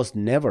almost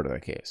never the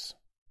case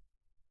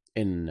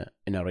in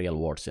a real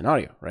world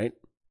scenario, right?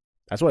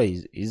 That's why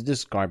he's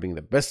describing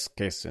the best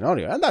case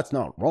scenario, and that's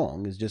not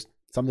wrong. It's just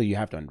something you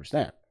have to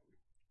understand.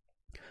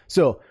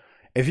 So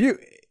if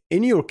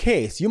in your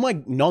case, you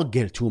might not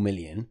get 2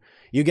 million.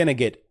 You're going to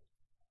get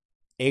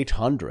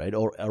 800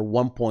 or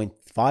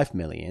 1.5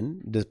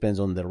 million. Depends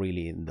on the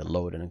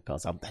load and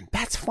consumption. And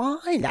that's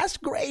fine. That's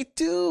great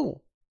too.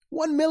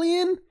 1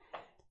 million.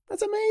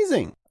 That's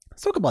amazing.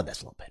 Let's talk about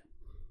this a little bit.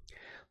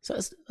 So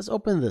let's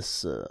open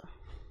this. Let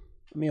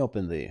me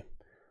open the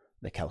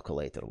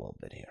calculator a little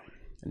bit here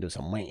and do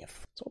some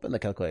math. Let's open the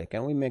calculator.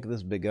 Can we make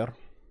this bigger?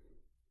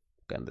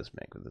 Can this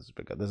make this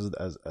bigger? This is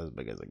as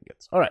big as it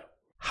gets. All right.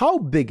 How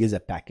big is a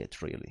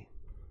packet really?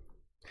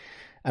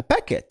 A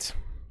packet,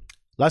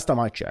 last time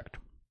I checked,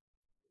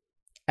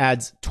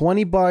 adds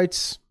 20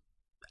 bytes.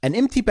 An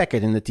empty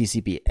packet in the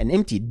TCP,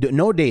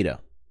 no data,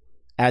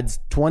 adds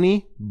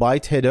 20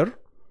 byte header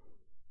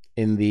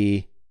in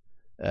the,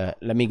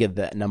 let me get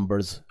the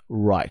numbers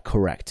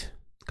correct,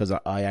 because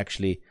I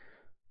actually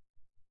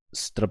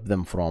stripped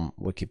them from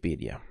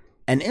Wikipedia.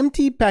 An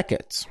empty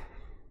packet,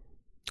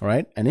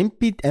 right? An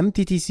empty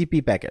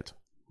TCP packet,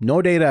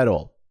 no data at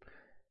all.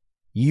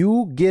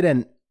 You get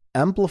an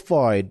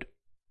amplified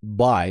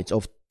bytes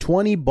of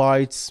 20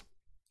 bytes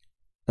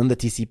on the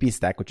TCP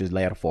stack, which is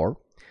layer 4,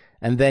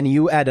 and then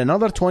you add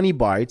another 20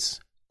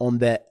 bytes on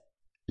the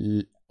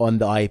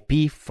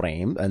IP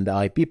frame and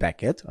the IP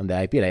packet on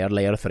the IP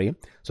layer 3.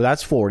 So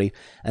that's 40,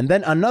 and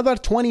then another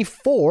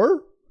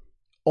 24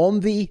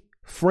 on the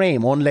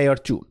frame on layer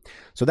 2.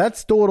 So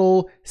that's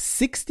total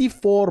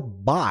 64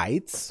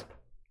 bytes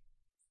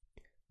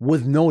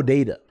with no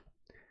data.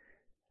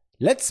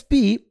 Let's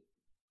be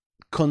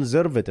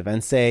conservative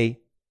and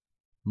say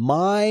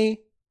my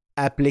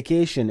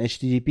application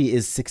HTTP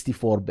is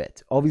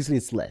 64-bit. Obviously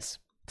it's less,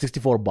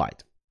 64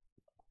 byte.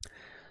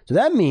 So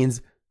that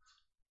means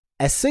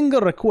a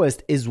single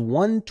request is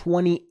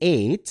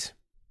 128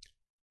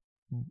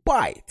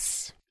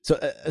 bytes. So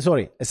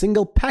a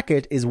single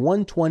packet is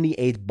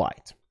 128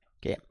 byte.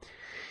 Okay.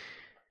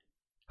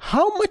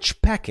 How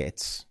much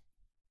packets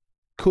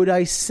could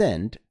I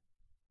send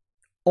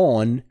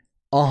on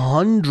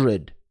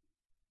 100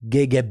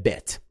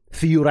 gigabit,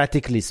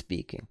 theoretically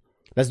speaking?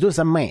 Let's do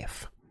some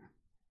math.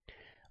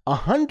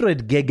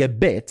 100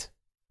 gigabit,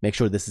 make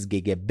sure this is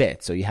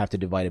gigabit, so you have to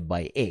divide it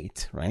by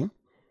 8, right?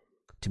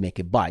 To make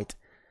it byte.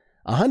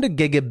 100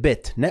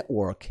 gigabit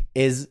network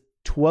is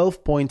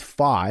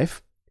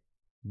 12.5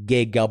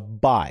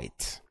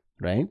 gigabyte,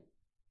 right?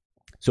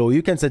 So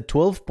you can send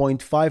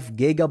 12.5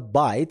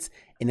 gigabytes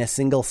in a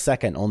single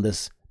second on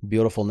this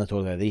beautiful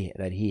network that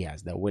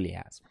Willie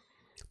has.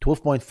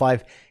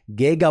 12.5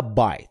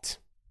 gigabyte,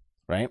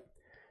 right?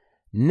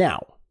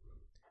 Now,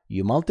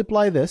 you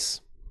multiply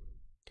this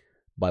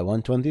by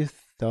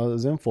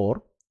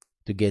 120,004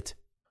 to get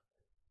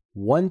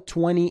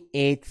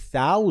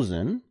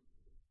 128,000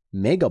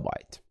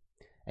 megabyte.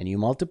 And you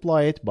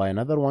multiply it by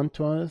another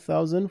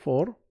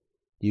 120,004,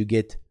 you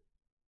get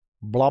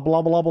blah,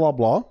 blah, blah, blah,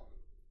 blah.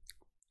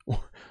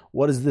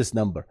 What is this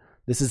number?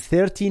 This is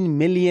 13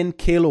 million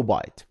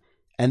kilobyte.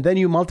 And then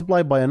you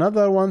multiply by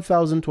another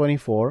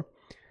 1,024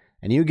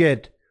 and you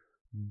get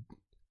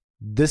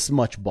this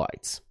much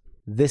bytes.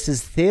 This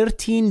is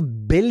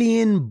 13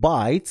 billion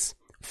bytes,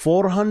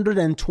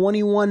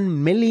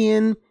 421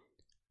 million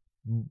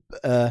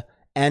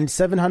and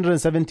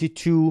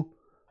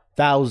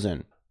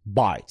 772,000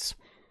 bytes.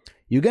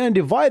 You're going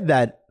to divide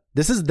that.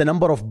 This is the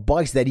number of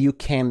bytes that you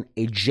can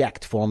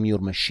eject from your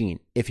machine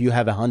if you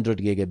have a 100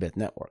 gigabit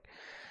network.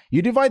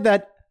 You divide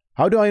that.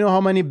 How do I know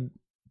how many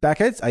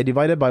packets? I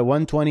divide it by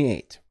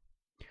 128.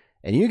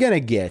 And you're going to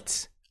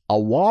get a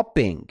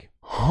whopping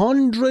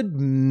 100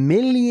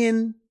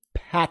 million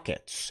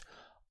packets.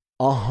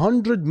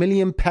 100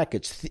 million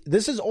packets.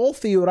 This is all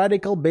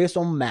theoretical based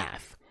on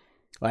math,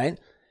 right?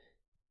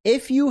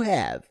 If you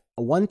have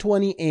a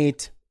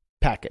 128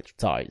 packet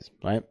size,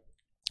 right,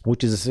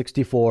 which is a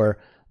 64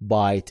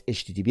 byte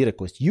HTTP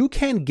request, you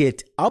can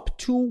get up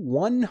to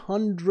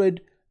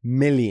 100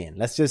 million.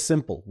 Let's just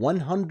simple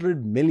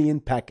 100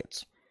 million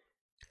packets.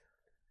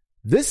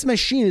 This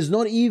machine is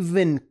not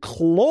even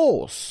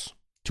close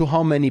to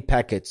how many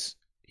packets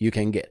you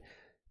can get.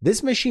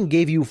 This machine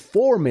gave you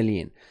 4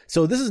 million.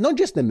 So this is not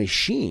just the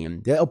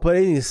machine. The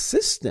operating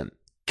system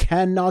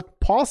cannot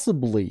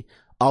possibly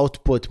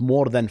output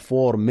more than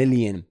 4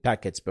 million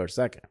packets per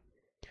second.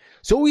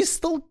 So we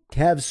still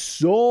have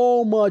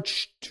so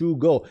much to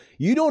go.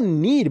 You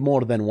don't need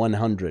more than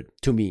 100,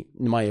 to me,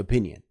 in my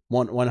opinion,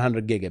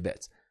 100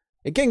 gigabits.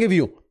 It can give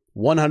you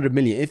 100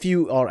 million if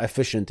you are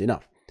efficient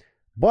enough.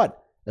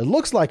 But it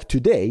looks like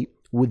today,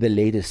 with the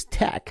latest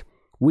tech,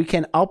 we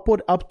can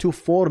output up to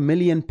 4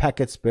 million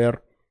packets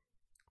per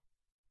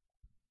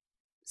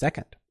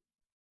second,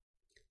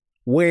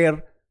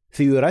 where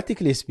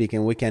theoretically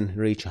speaking, we can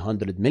reach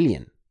 100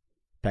 million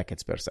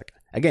packets per second.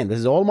 Again, this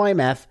is all my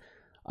math.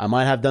 I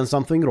might have done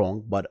something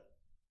wrong, but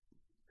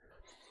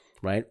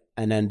right.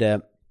 And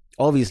then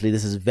obviously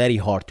this is very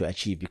hard to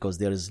achieve because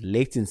there is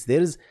latency.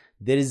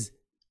 There is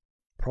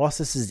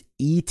processes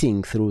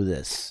eating through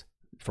this,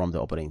 from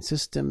the operating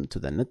system to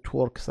the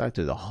network side,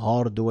 to the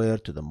hardware,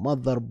 to the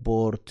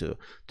motherboard,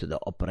 to the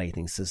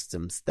operating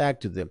system stack,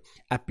 to the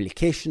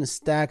application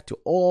stack, to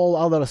all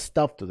other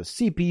stuff, to the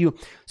CPU.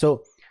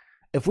 So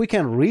if we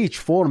can reach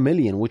 4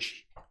 million,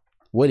 which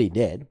Willie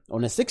did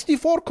on a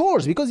 64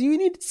 cores, because you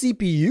need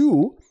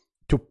CPU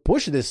to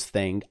push this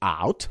thing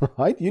out,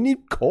 right? You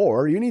need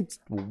core, you need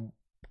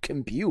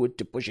compute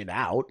to push it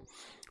out,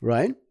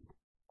 right?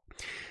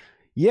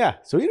 Yeah,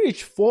 so he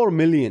reached 4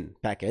 million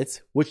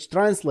packets, which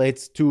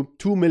translates to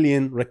 2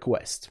 million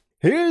requests.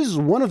 Here's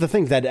one of the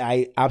things that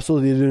I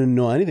absolutely didn't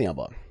know anything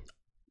about.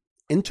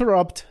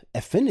 Interrupt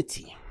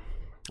affinity.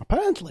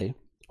 Apparently,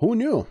 who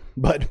knew?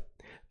 But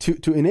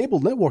to enable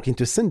networking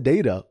to send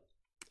data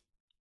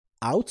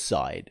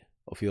outside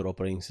of your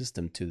operating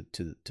system to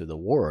the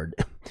world,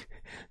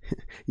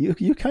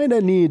 you kind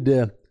of need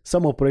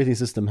some operating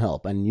system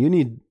help, and you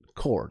need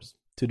cores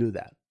to do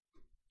that.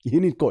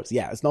 You need cores.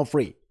 Yeah, it's not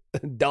free.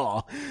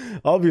 Duh.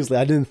 Obviously,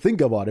 I didn't think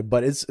about it,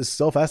 but it's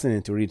so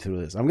fascinating to read through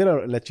this. I'm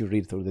going to let you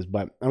read through this,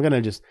 but I'm going to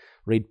just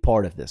read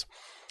part of this.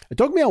 It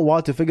took me a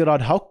while to figure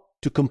out how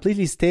to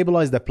completely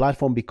stabilize the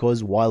platform,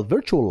 because while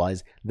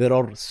virtualized, there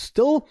are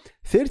still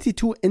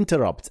 32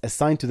 interrupts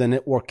assigned to the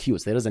network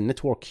queues. There is a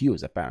network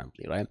queues,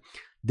 apparently, right?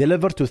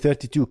 Delivered to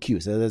 32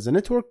 queues. So there's a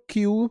network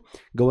queue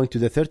going to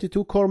the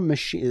 32 core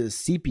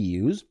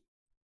CPUs,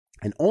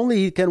 and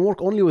it can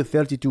work only with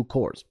 32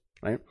 cores,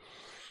 right?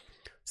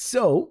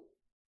 So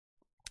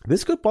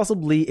this could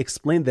possibly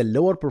explain the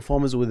lower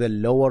performance with a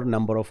lower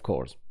number of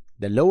cores.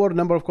 The lower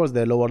number of cores,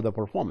 the lower the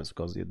performance,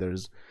 because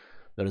there's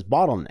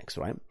bottlenecks,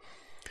 right?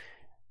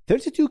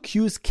 32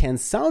 queues can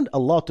sound a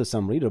lot to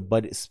some reader,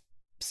 but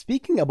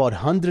speaking about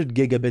 100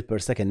 gigabit per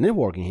second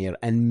networking here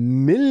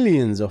and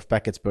millions of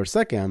packets per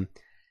second,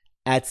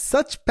 at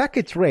such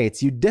packet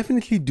rates, you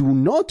definitely do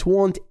not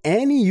want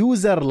any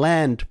user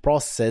land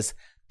process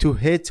to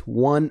hit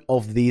one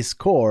of these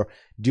core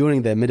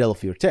during the middle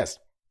of your test,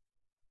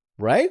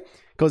 right?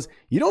 Because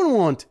you don't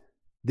want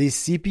these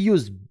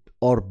CPUs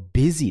are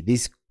busy.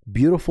 These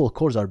beautiful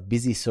cores are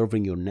busy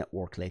serving your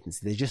network latency.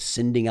 They're just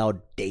sending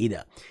out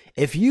data.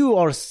 If you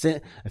are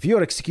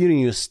executing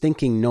your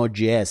stinking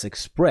Node.js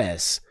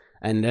Express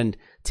and then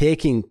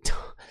taking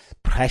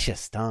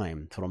precious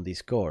time from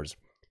these cores,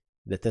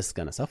 the test's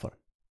gonna suffer.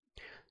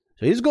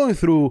 So he's going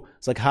through.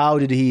 It's like, how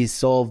did he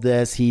solve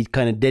this? He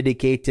kind of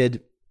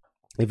dedicated.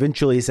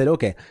 Eventually, he said,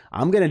 "Okay,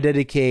 I'm gonna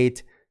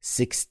dedicate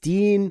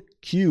 16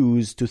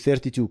 queues to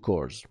 32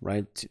 cores,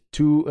 right?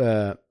 Two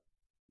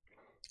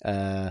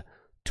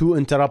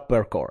interrupt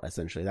per core,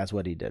 essentially. That's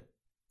what he did.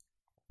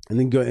 And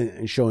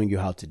then showing you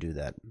how to do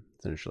that,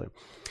 essentially.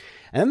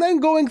 And then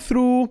going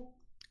through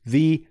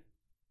the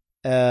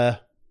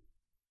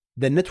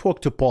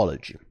network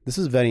topology. This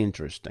is very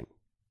interesting.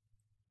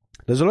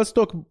 So let's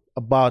talk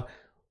about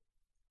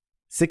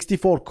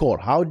 64 core.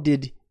 How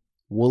did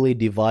Willie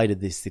divide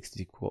this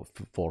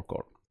 64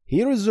 core?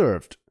 He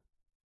reserved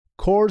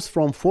cores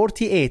from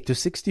 48 to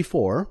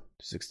 64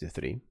 to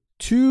 63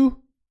 to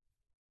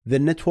the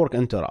network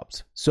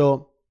interrupts.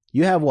 So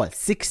you have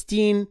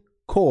 16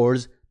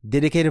 cores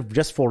dedicated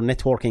just for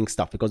networking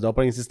stuff, because the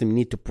operating system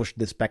need to push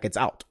these packets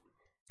out.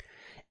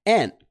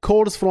 And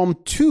cores from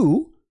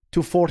 2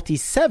 to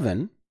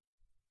 47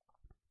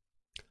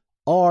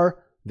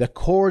 are the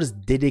cores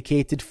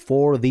dedicated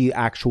for the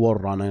actual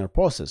runner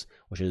process,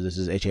 this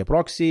is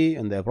HAProxy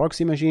and the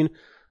proxy machine.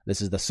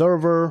 This is the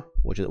server,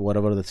 which is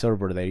whatever the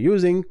server they're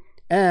using,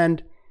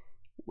 and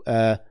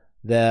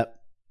the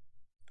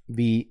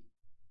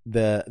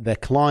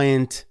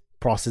client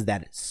process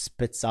that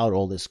spits out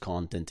all this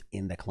content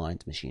in the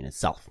client machine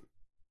itself,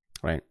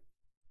 right?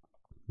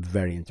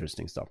 Very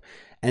interesting stuff.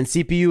 And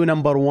CPU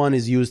number 1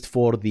 is used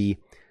for the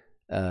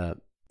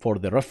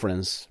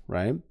reference,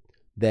 right?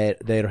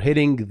 They're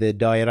hitting the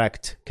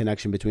direct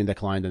connection between the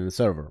client and the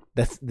server.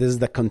 This is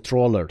the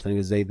controller thing.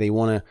 Is they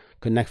want to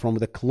connect from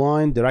the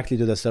client directly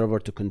to the server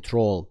to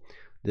control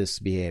this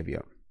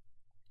behavior.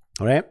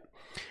 All right.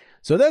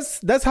 So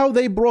that's how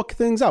they broke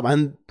things up.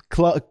 And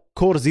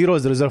core 0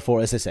 is reserved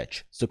for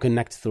SSH to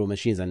connect through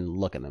machines and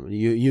look at them.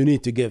 You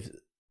need to give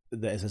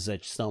the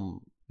SSH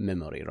some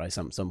memory, right?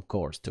 Some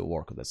cores to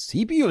work with. The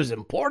CPU is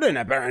important,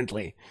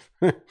 apparently.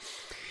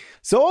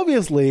 So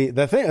obviously,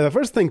 the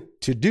first thing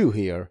to do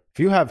here, if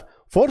you have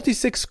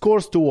 46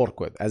 cores to work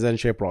with as an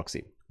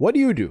HAProxy, what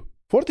do?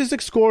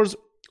 46 cores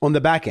on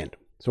the back end.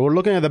 So we're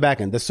looking at the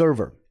back end, the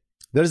server.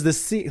 There's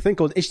this thing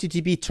called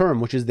HTTP term,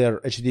 which is their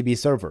HTTP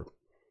server.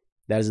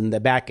 That is in the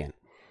back end.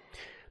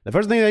 The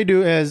first thing they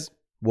do is,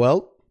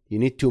 well, you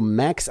need to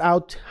max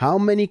out how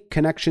many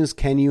connections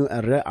can you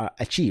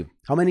achieve,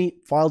 how many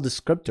file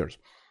descriptors.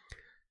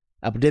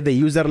 Update the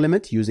user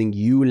limit using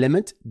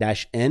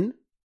ulimit-n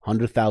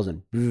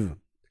 100,000,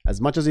 as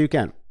much as you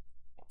can.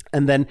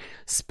 And then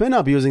spin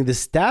up using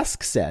this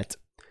task set,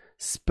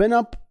 spin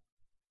up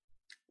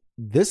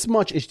this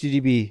much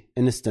HTTP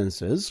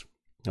instances,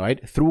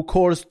 right, through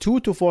cores 2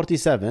 to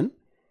 47,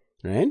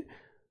 right,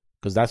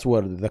 because that's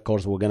where the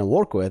cores we're going to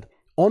work with,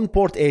 on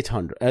port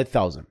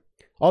 8,000.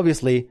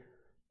 Obviously,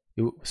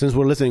 since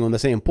we're listening on the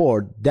same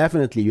port,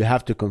 definitely you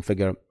have to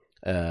configure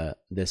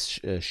this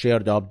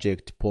shared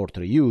object port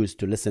reuse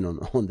to listen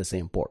on the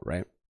same port,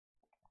 right?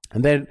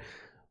 And then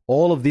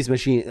all these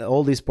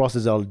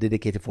processes are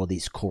dedicated for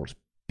these cores.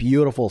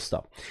 Beautiful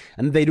stuff.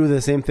 And they do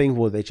the same thing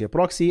with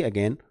HAProxy,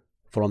 again,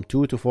 from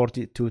 2 to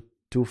 40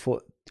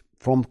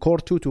 from core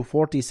 2 to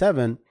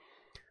 47.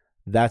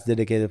 That's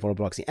dedicated for a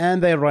proxy.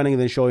 And they're running,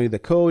 then showing the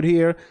code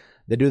here.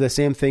 They do the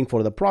same thing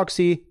for the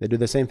proxy. They do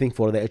the same thing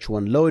for the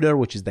H1 loader,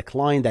 which is the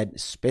client that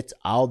spits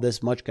out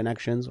this much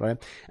connections, right?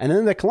 And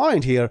then the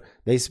client here,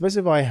 they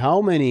specify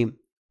how many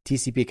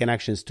TCP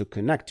connections to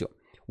connect to.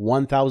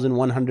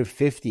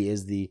 1,150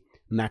 is the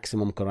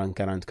maximum current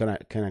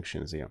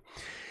connections here.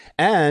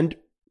 And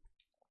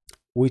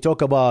we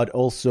talk about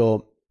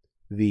also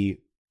the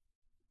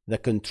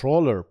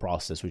controller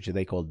process, which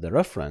they call the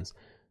reference,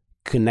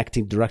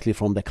 connecting directly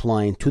from the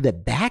client to the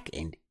back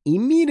end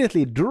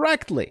immediately,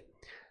 directly.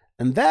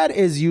 And that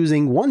is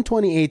using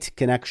 128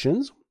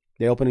 connections.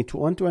 They're opening to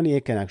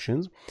 128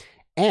 connections,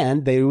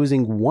 and they're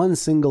using one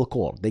single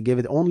core. They give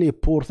it only a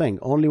poor thing,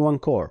 only one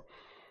core.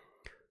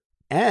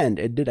 And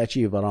it did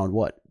achieve around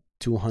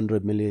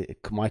 200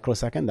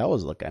 microsecond. That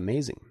was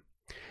amazing.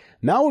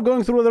 Now we're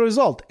going through the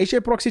result.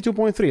 HAProxy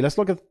 2.3. Let's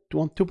look at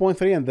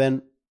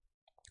 2.3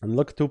 and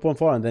look at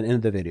 2.4 and then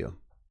end the video.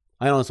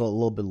 I know it's a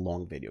little bit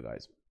long video,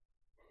 guys,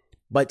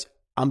 but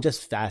I'm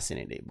just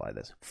fascinated by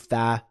this.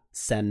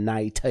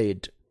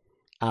 Fascinated.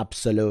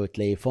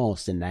 Absolutely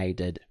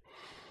fascinated.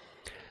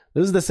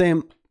 This is the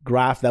same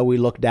graph that we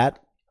looked at.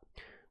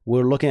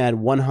 We're looking at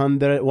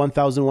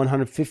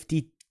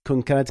 1,150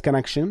 concurrent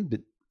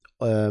connection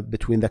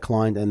between the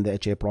client and the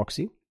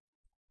HAProxy,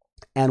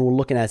 and we're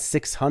looking at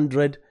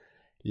 600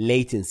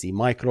 latency,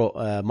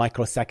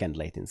 microsecond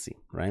latency,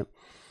 right?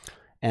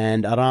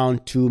 And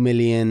around 2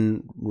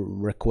 million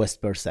requests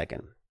per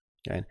second,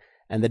 right?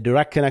 And the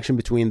direct connection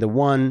between the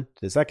one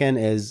to the second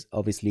is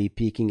obviously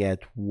peaking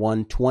at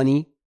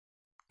 120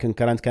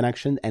 concurrent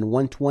connection and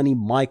 120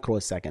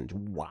 microsecond.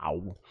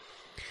 Wow.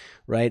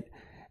 Right?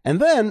 And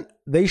then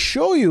they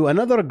show you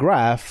another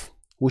graph,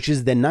 which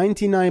is the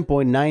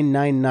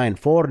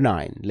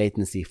 99.99949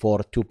 latency for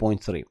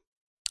 2.3.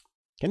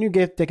 Can you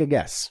take a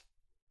guess?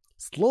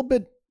 It's a little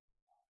bit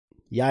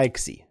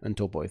yikesy in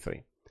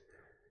 2.3.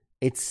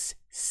 It's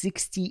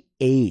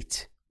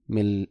 68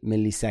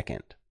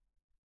 millisecond.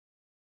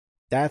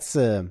 That's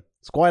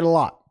it's quite a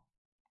lot,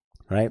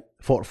 right?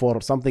 For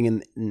something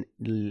in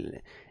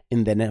the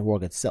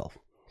network itself.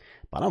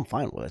 But I'm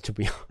fine with it, to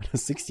be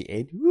honest.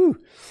 68. Woo.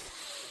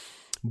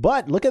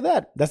 But look at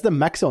that. That's the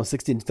maximum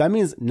 16. That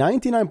means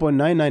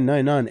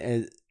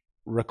 99.9999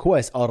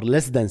 requests are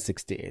less than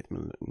 68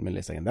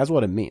 milliseconds. That's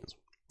what it means,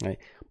 right?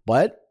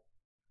 But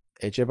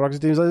HAProxy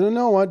team says, you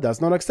know what?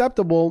 That's not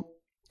acceptable,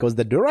 because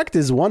the direct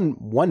is one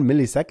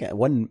millisecond.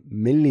 1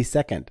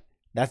 millisecond.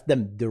 That's the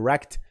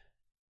direct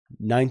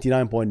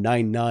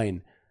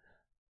 99.99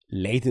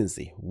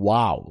 latency.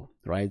 Wow,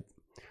 right?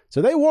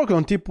 So they work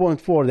on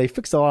 2.4. They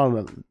fixed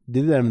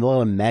did a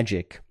little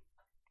magic,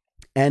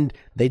 and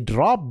they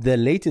dropped the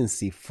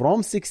latency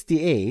from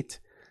 68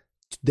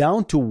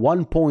 down to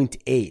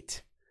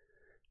 1.8,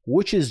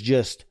 which is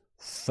just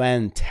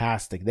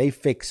fantastic. They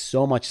fixed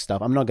so much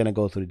stuff. I'm not going to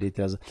go through the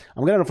details.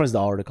 I'm going to reference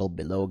the article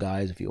below,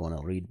 guys, if you want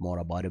to read more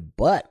about it.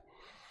 But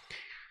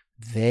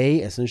they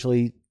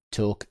essentially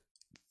took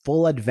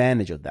full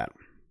advantage of that.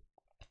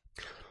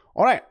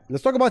 All right,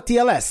 let's talk about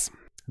TLS.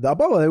 The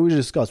above that we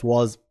discussed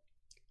was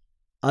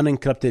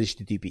unencrypted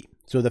HTTP.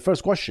 So the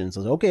first question is,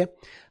 okay,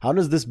 how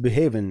does this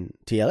behave in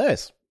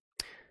TLS?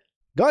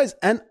 Guys,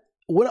 and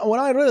when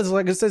I read this,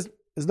 it says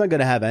it's not going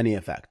to have any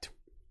effect,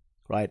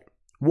 right?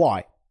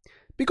 Why?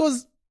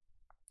 Because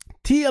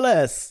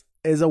TLS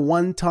is a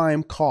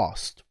one-time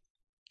cost.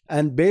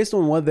 And based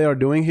on what they are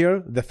doing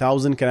here, the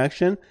 1,000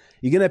 connection,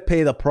 you're going to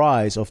pay the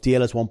price of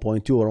TLS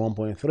 1.2 or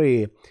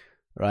 1.3,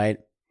 right?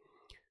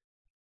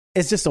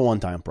 It's just a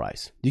one-time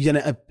price. You're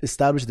going to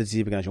establish the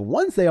TCP connection.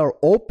 Once they are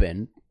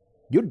open,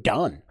 you're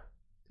done.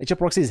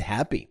 HAProxy is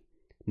happy.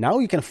 Now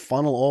you can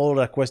funnel all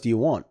the requests you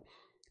want.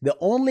 The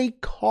only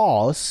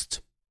cost,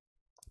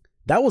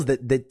 that was the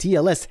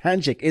TLS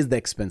handshake is the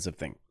expensive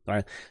thing.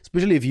 right?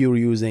 Especially if you're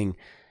using,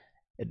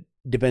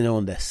 depending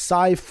on the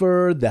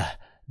cipher, the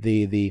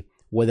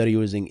whether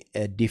you're using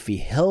a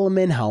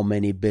Diffie-Hellman, how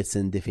many bits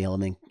in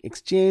Diffie-Hellman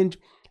exchange,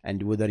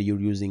 and whether you're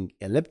using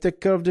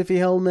elliptic curve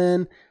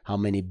Diffie-Hellman, how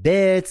many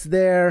bits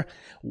there,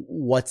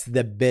 what's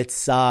the bit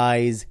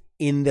size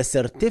in the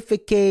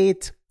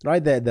certificate,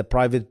 right? The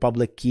private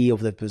public key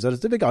of the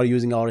certificate, are you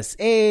using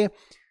RSA?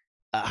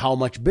 How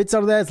much bits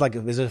are there? It's like,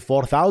 is it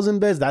 4,000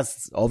 bits?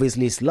 That's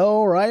obviously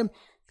slow, right?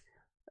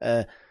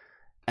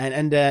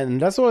 And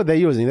that's what they're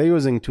using. They're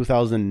using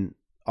 2,000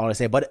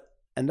 RSA.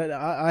 And then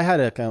I had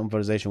a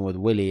conversation with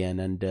Willie,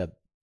 and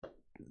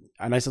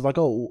I said, like,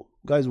 oh,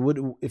 guys,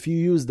 if you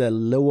use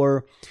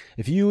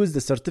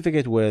the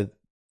certificate with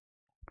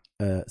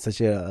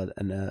such an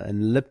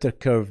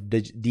elliptic curve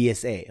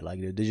DSA,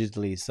 like the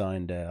digitally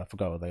signed, I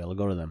forgot what the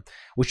algorithm,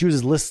 which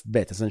uses list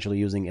bit, essentially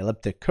using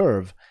elliptic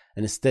curve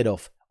instead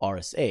of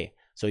RSA.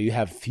 So you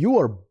have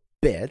fewer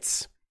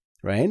bits,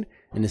 right?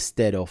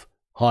 Instead of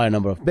higher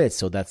number of bits.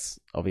 So that's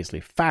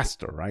obviously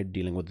faster, right?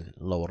 Dealing with the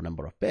lower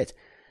number of bits.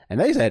 And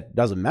they said,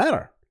 doesn't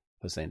matter.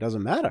 They're saying,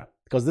 doesn't matter.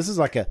 Because this is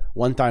like a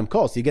one-time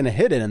cost. You're going to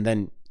hit it and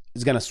then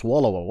it's going to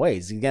swallow away.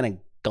 It's going to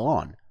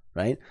gone,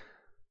 right?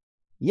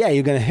 Yeah,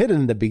 you're going to hit it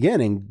in the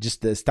beginning,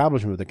 just the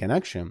establishment of the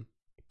connection.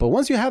 But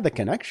once you have the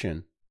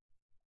connection,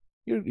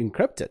 you're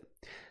encrypted.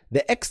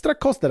 The extra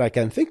cost that I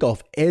can think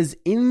of is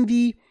in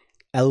the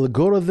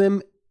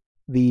algorithm,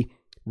 the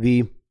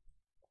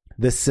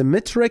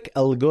symmetric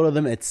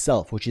algorithm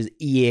itself, which is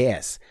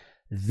EAS.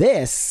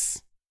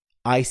 This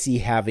I see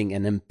having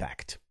an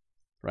impact,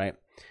 right?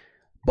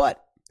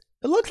 But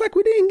it looks like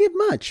we didn't get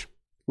much.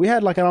 We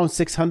had like around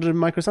 600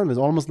 microseconds,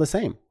 almost the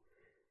same,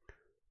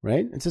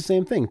 right? It's the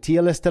same thing.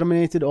 TLS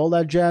terminated, all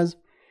that jazz.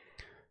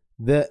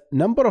 The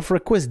number of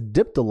requests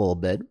dipped a little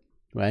bit,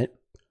 right?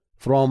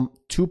 From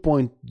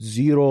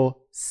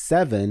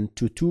 2.07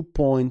 to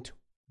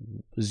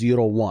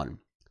 2.01.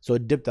 So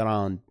it dipped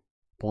around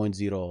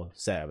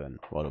 0.07,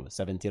 whatever,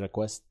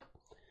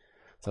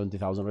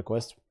 70,000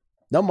 requests.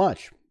 Not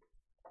much.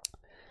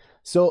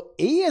 So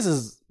AES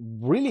is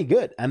really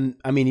good. And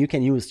I mean, you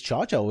can use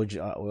Cha-Cha, which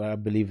I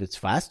believe it's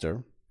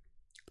faster.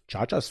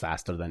 Cha-Cha is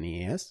faster than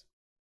EAS,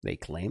 they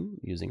claim,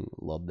 using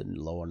a little bit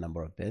lower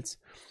number of bits.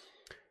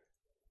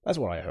 That's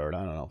what I heard.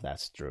 I don't know if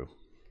that's true.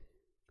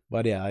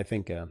 But yeah, I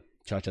think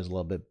Cha-Cha is a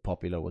little bit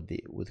popular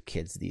with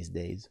kids these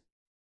days.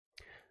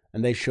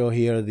 And they show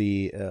here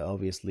the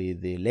obviously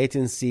the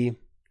latency.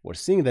 We're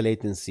seeing the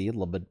latency a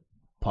little bit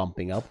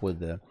pumping up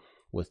with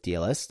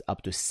TLS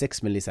up to 6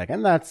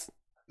 milliseconds.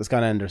 That's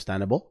kind of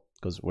understandable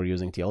because we're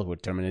using TLS, we're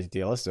terminating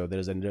TLS, so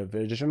there's an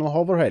additional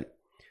overhead.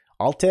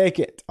 I'll take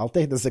it. I'll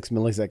take the 6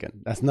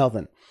 millisecond. That's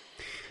nothing.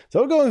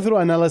 So we're going through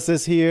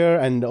analysis here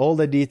and all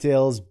the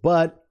details,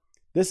 but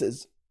this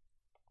is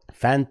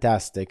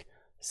fantastic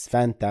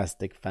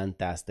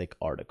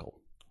article.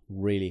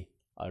 Really,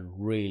 I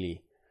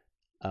really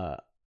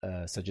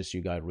suggest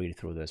you guys read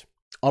through this.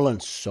 I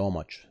learned so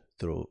much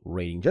through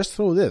reading, just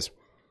through this.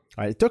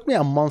 It took me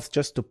a month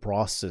just to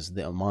process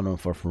the amount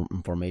of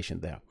information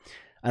there.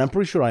 And I'm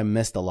pretty sure I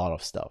missed a lot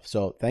of stuff.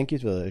 So thank you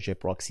to the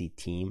HAProxy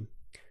team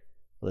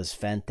for this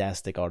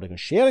fantastic article,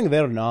 sharing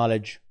their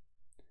knowledge,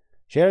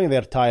 sharing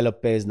their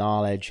Tylop-based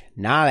knowledge.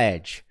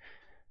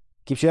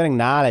 Keep sharing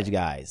knowledge,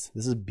 guys.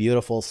 This is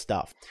beautiful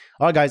stuff.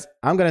 All right, guys,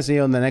 I'm going to see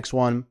you on the next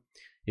one.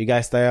 You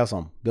guys stay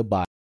awesome. Goodbye.